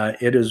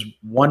it is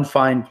one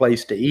fine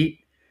place to eat.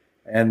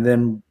 And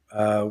then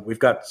we've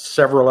got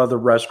several other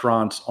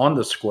restaurants on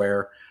the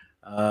square.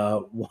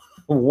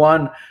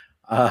 One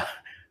by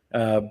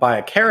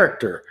a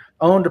character,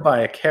 owned by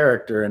a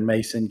character in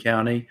Mason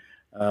County,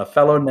 a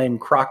fellow named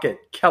Crockett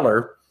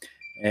Keller.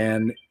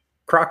 And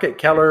Crockett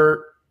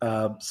Keller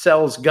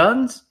sells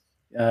guns,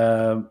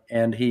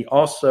 and he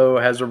also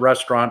has a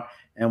restaurant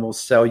and will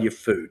sell you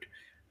food.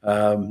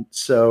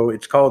 So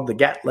it's called the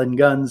Gatlin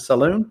Gun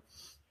Saloon.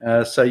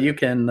 So you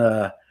can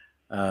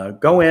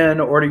go in,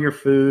 order your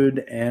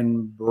food,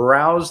 and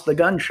browse the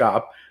gun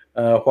shop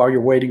while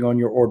you're waiting on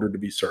your order to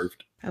be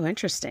served. Oh,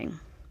 interesting.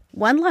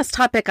 One last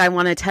topic I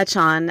want to touch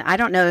on. I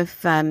don't know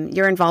if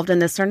you're involved in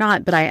this or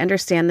not, but I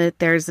understand that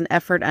there's an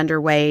effort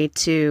underway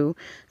to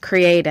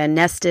create a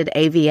nested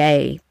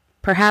AVA,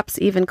 perhaps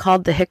even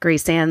called the Hickory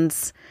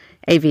Sands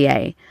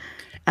AVA,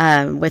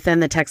 within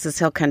the Texas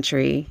Hill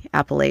Country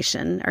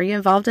appellation. Are you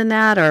involved in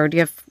that, or do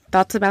you have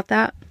thoughts about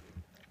that?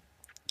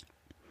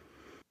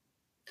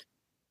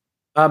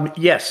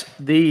 Yes,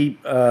 the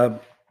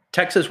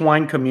Texas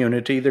wine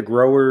community, the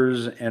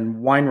growers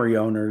and winery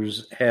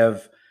owners,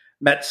 have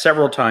met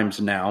several times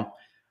now,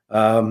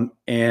 and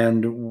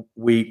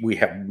we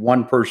have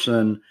one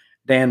person,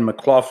 Dan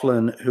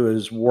McLaughlin, who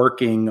is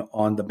working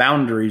on the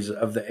boundaries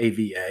of the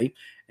AVA,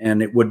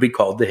 and it would be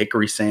called the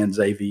Hickory Sands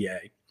AVA.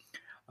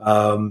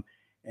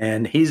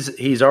 And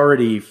he's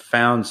already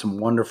found some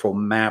wonderful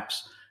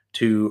maps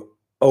to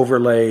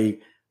overlay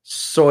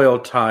soil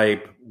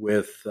type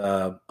with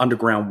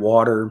underground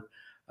water,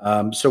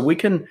 so we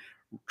can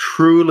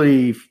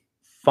truly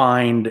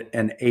find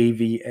an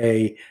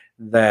AVA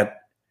that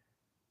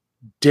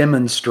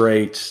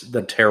demonstrates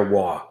the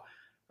terroir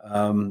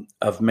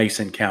of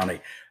Mason County.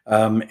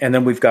 And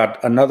then we've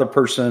got another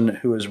person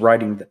who is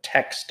writing the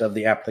text of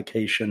the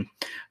application.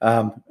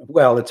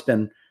 It's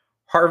been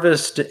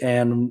harvest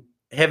and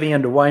heavy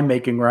into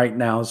winemaking right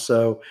now,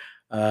 so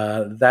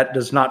that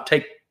does not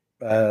take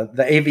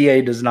the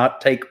AVA does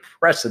not take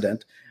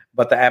precedent,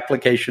 but the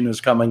application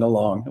is coming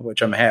along,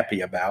 which I'm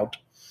happy about.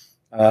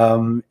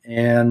 And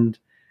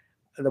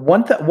the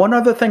one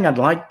other thing I'd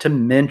like to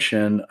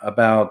mention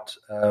about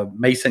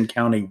Mason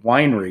County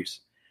wineries,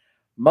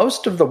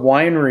 most of the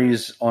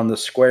wineries on the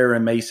square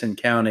in Mason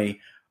County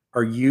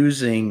are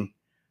using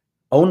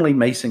only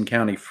Mason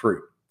County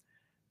fruit.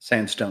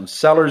 Sandstone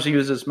Cellars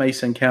uses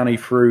Mason County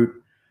fruit,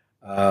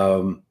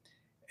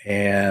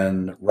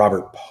 and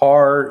Robert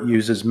Parr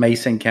uses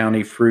Mason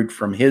County fruit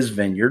from his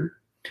vineyard.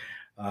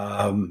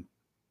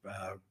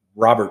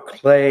 Robert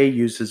Clay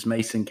uses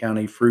Mason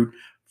County fruit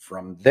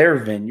from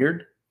their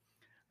vineyard.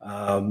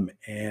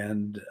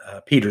 And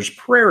Peters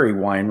Prairie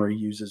Winery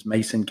uses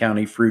Mason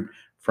County fruit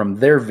from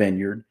their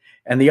vineyard.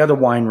 And the other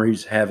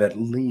wineries have at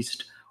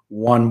least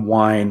one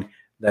wine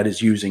that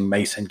is using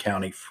Mason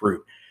County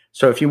fruit.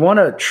 So if you want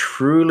to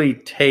truly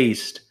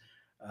taste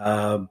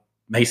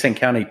Mason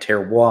County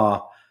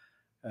terroir,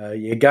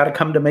 you got to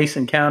come to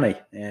Mason County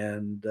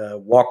and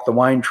walk the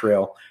wine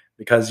trail,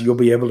 because you'll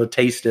be able to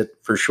taste it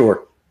for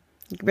sure.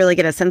 You really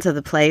get a sense of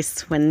the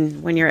place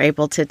when you're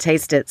able to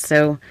taste it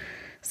so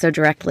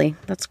directly.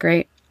 That's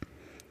great.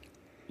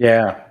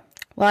 Yeah.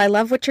 Well, I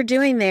love what you're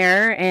doing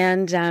there,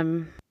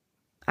 and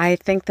I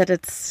think that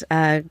it's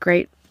a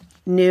great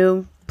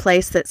new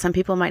place that some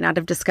people might not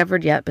have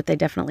discovered yet, but they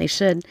definitely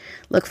should.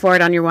 Look for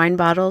it on your wine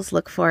bottles.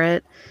 Look for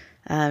it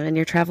in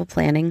your travel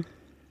planning.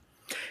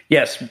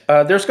 Yes,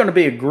 there's going to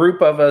be a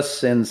group of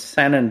us in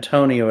San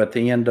Antonio at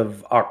the end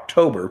of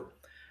October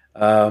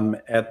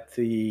at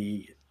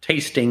the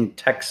Tasting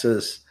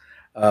Texas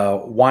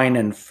wine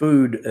and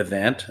food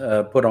event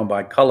put on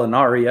by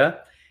Culinaria.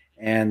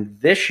 And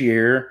this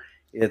year,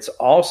 it's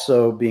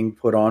also being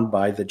put on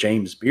by the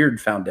James Beard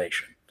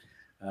Foundation.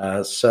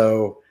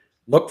 So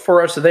look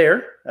for us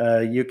there.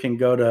 You can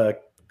go to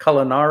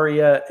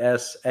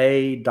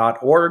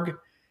culinariasa.org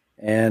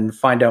and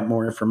find out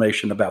more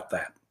information about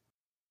that.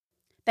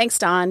 Thanks,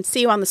 Don.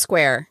 See you on the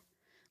square.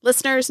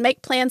 Listeners,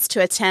 make plans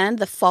to attend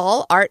the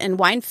Fall Art and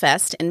Wine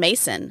Fest in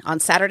Mason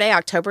on Saturday,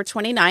 October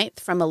 29th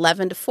from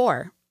 11 to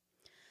 4.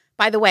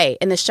 By the way,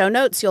 in the show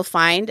notes, you'll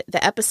find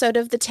the episode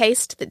of The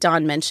Taste that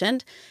Don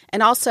mentioned,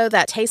 and also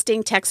that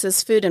Tasting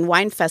Texas Food and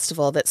Wine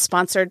Festival that's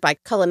sponsored by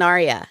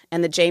Culinaria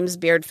and the James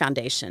Beard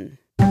Foundation.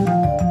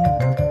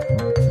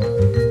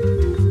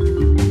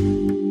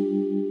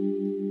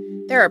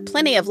 There are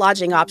plenty of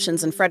lodging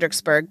options in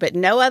Fredericksburg, but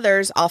no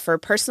others offer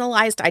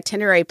personalized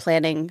itinerary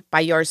planning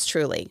by yours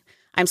truly.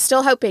 I'm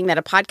still hoping that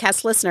a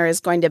podcast listener is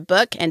going to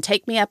book and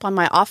take me up on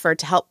my offer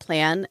to help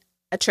plan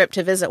a trip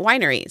to visit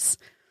wineries.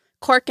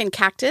 Cork and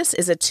Cactus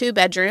is a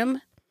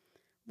 2-bedroom,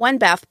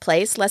 1-bath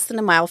place less than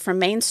a mile from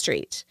Main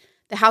Street.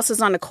 The house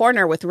is on a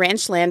corner with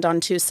ranch land on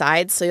 2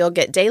 sides, so you'll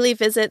get daily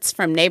visits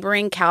from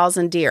neighboring cows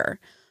and deer.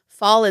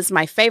 Fall is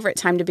my favorite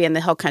time to be in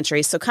the Hill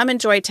Country, so come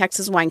enjoy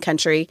Texas wine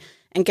country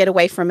and get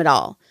away from it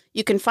all.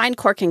 You can find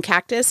Cork and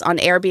Cactus on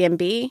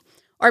Airbnb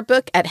or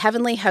book at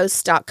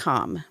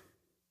heavenlyhosts.com.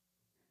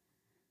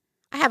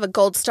 I have a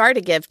gold star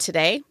to give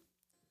today.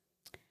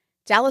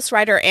 Dallas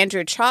writer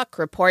Andrew Chalk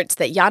reports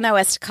that Llano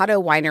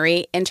Estacado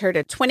Winery entered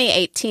a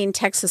 2018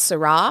 Texas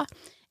Syrah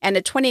and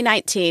a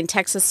 2019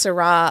 Texas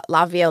Syrah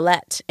La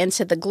Violette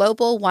into the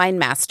Global Wine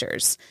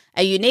Masters,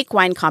 a unique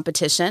wine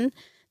competition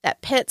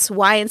that pits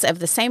wines of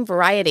the same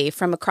variety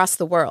from across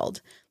the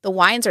world. The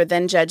wines are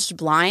then judged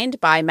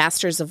blind by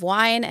masters of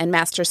wine and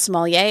master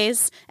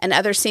sommeliers and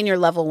other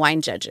senior-level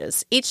wine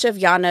judges. Each of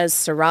Llano's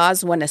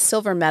Syrahs won a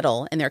silver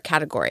medal in their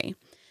category.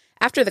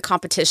 After the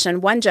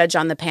competition, one judge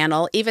on the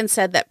panel even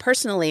said that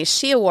personally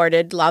she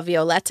awarded La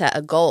Violetta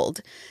a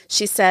gold.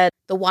 She said,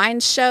 "The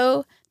wines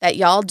show that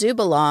y'all do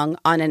belong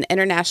on an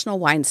international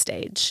wine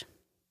stage."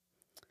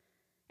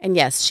 And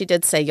yes, she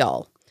did say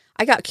y'all.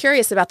 I got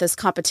curious about this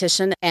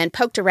competition and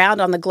poked around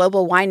on the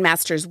Global Wine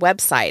Masters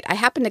website. I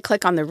happened to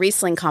click on the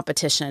Riesling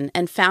competition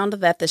and found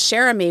that the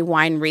Cherami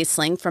wine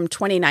Riesling from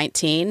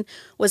 2019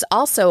 was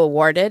also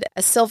awarded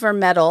a silver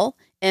medal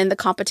in the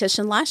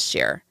competition last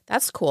year.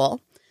 That's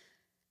cool.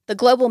 The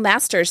Global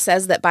Masters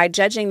says that by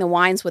judging the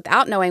wines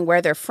without knowing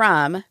where they're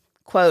from,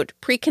 quote,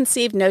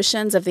 preconceived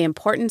notions of the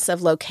importance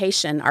of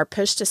location are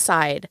pushed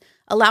aside,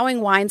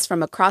 allowing wines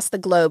from across the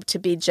globe to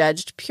be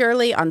judged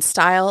purely on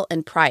style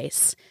and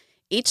price.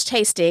 Each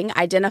tasting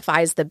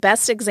identifies the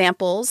best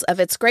examples of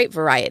its grape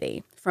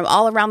variety from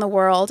all around the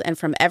world and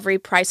from every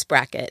price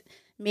bracket,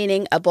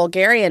 meaning a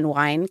Bulgarian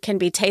wine can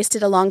be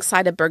tasted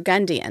alongside a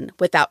Burgundian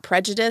without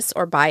prejudice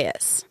or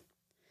bias.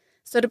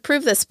 So to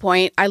prove this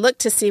point, I looked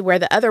to see where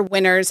the other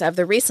winners of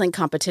the Riesling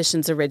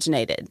competitions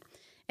originated.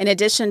 In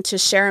addition to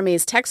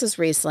Cherami's Texas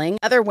Riesling,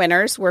 other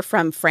winners were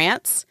from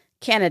France,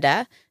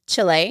 Canada,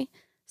 Chile,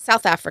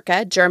 South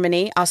Africa,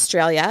 Germany,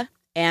 Australia,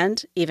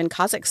 and even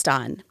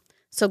Kazakhstan.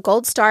 So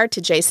gold star to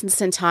Jason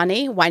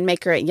Centani,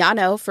 winemaker at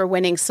Llano, for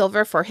winning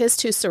silver for his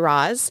two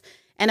Syrahs,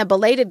 and a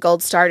belated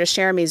gold star to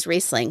Cherami's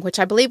Riesling, which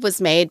I believe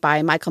was made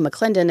by Michael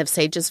McClendon of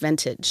Sage's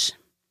Vintage.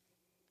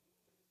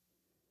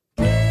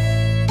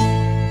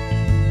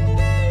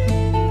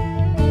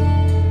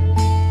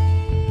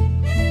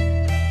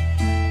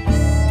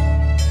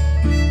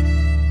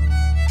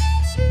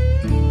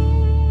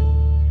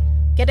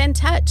 Get in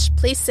touch.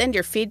 Please send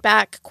your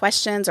feedback,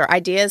 questions, or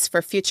ideas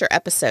for future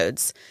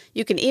episodes.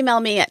 You can email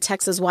me at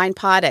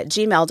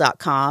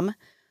texaswinepod@gmail.com.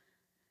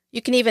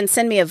 You can even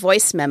send me a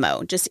voice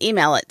memo. Just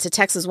email it to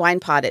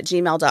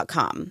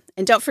texaswinepod@gmail.com.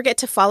 And don't forget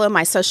to follow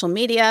my social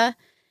media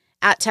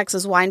at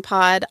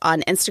texaswinepod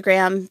on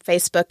Instagram,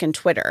 Facebook, and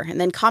Twitter. And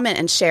then comment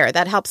and share.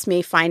 That helps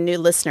me find new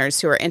listeners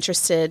who are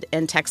interested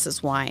in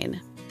Texas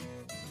wine.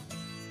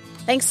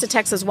 Thanks to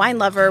Texas Wine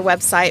Lover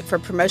website for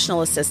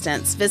promotional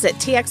assistance. Visit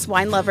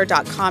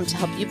txwinelover.com to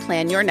help you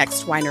plan your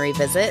next winery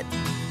visit.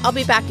 I'll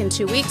be back in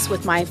 2 weeks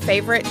with my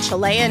favorite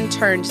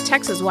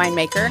Chilean-turned-Texas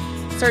winemaker,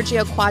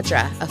 Sergio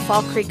Quadra of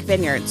Fall Creek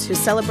Vineyards, who's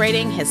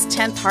celebrating his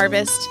 10th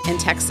harvest in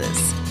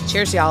Texas.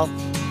 Cheers, y'all.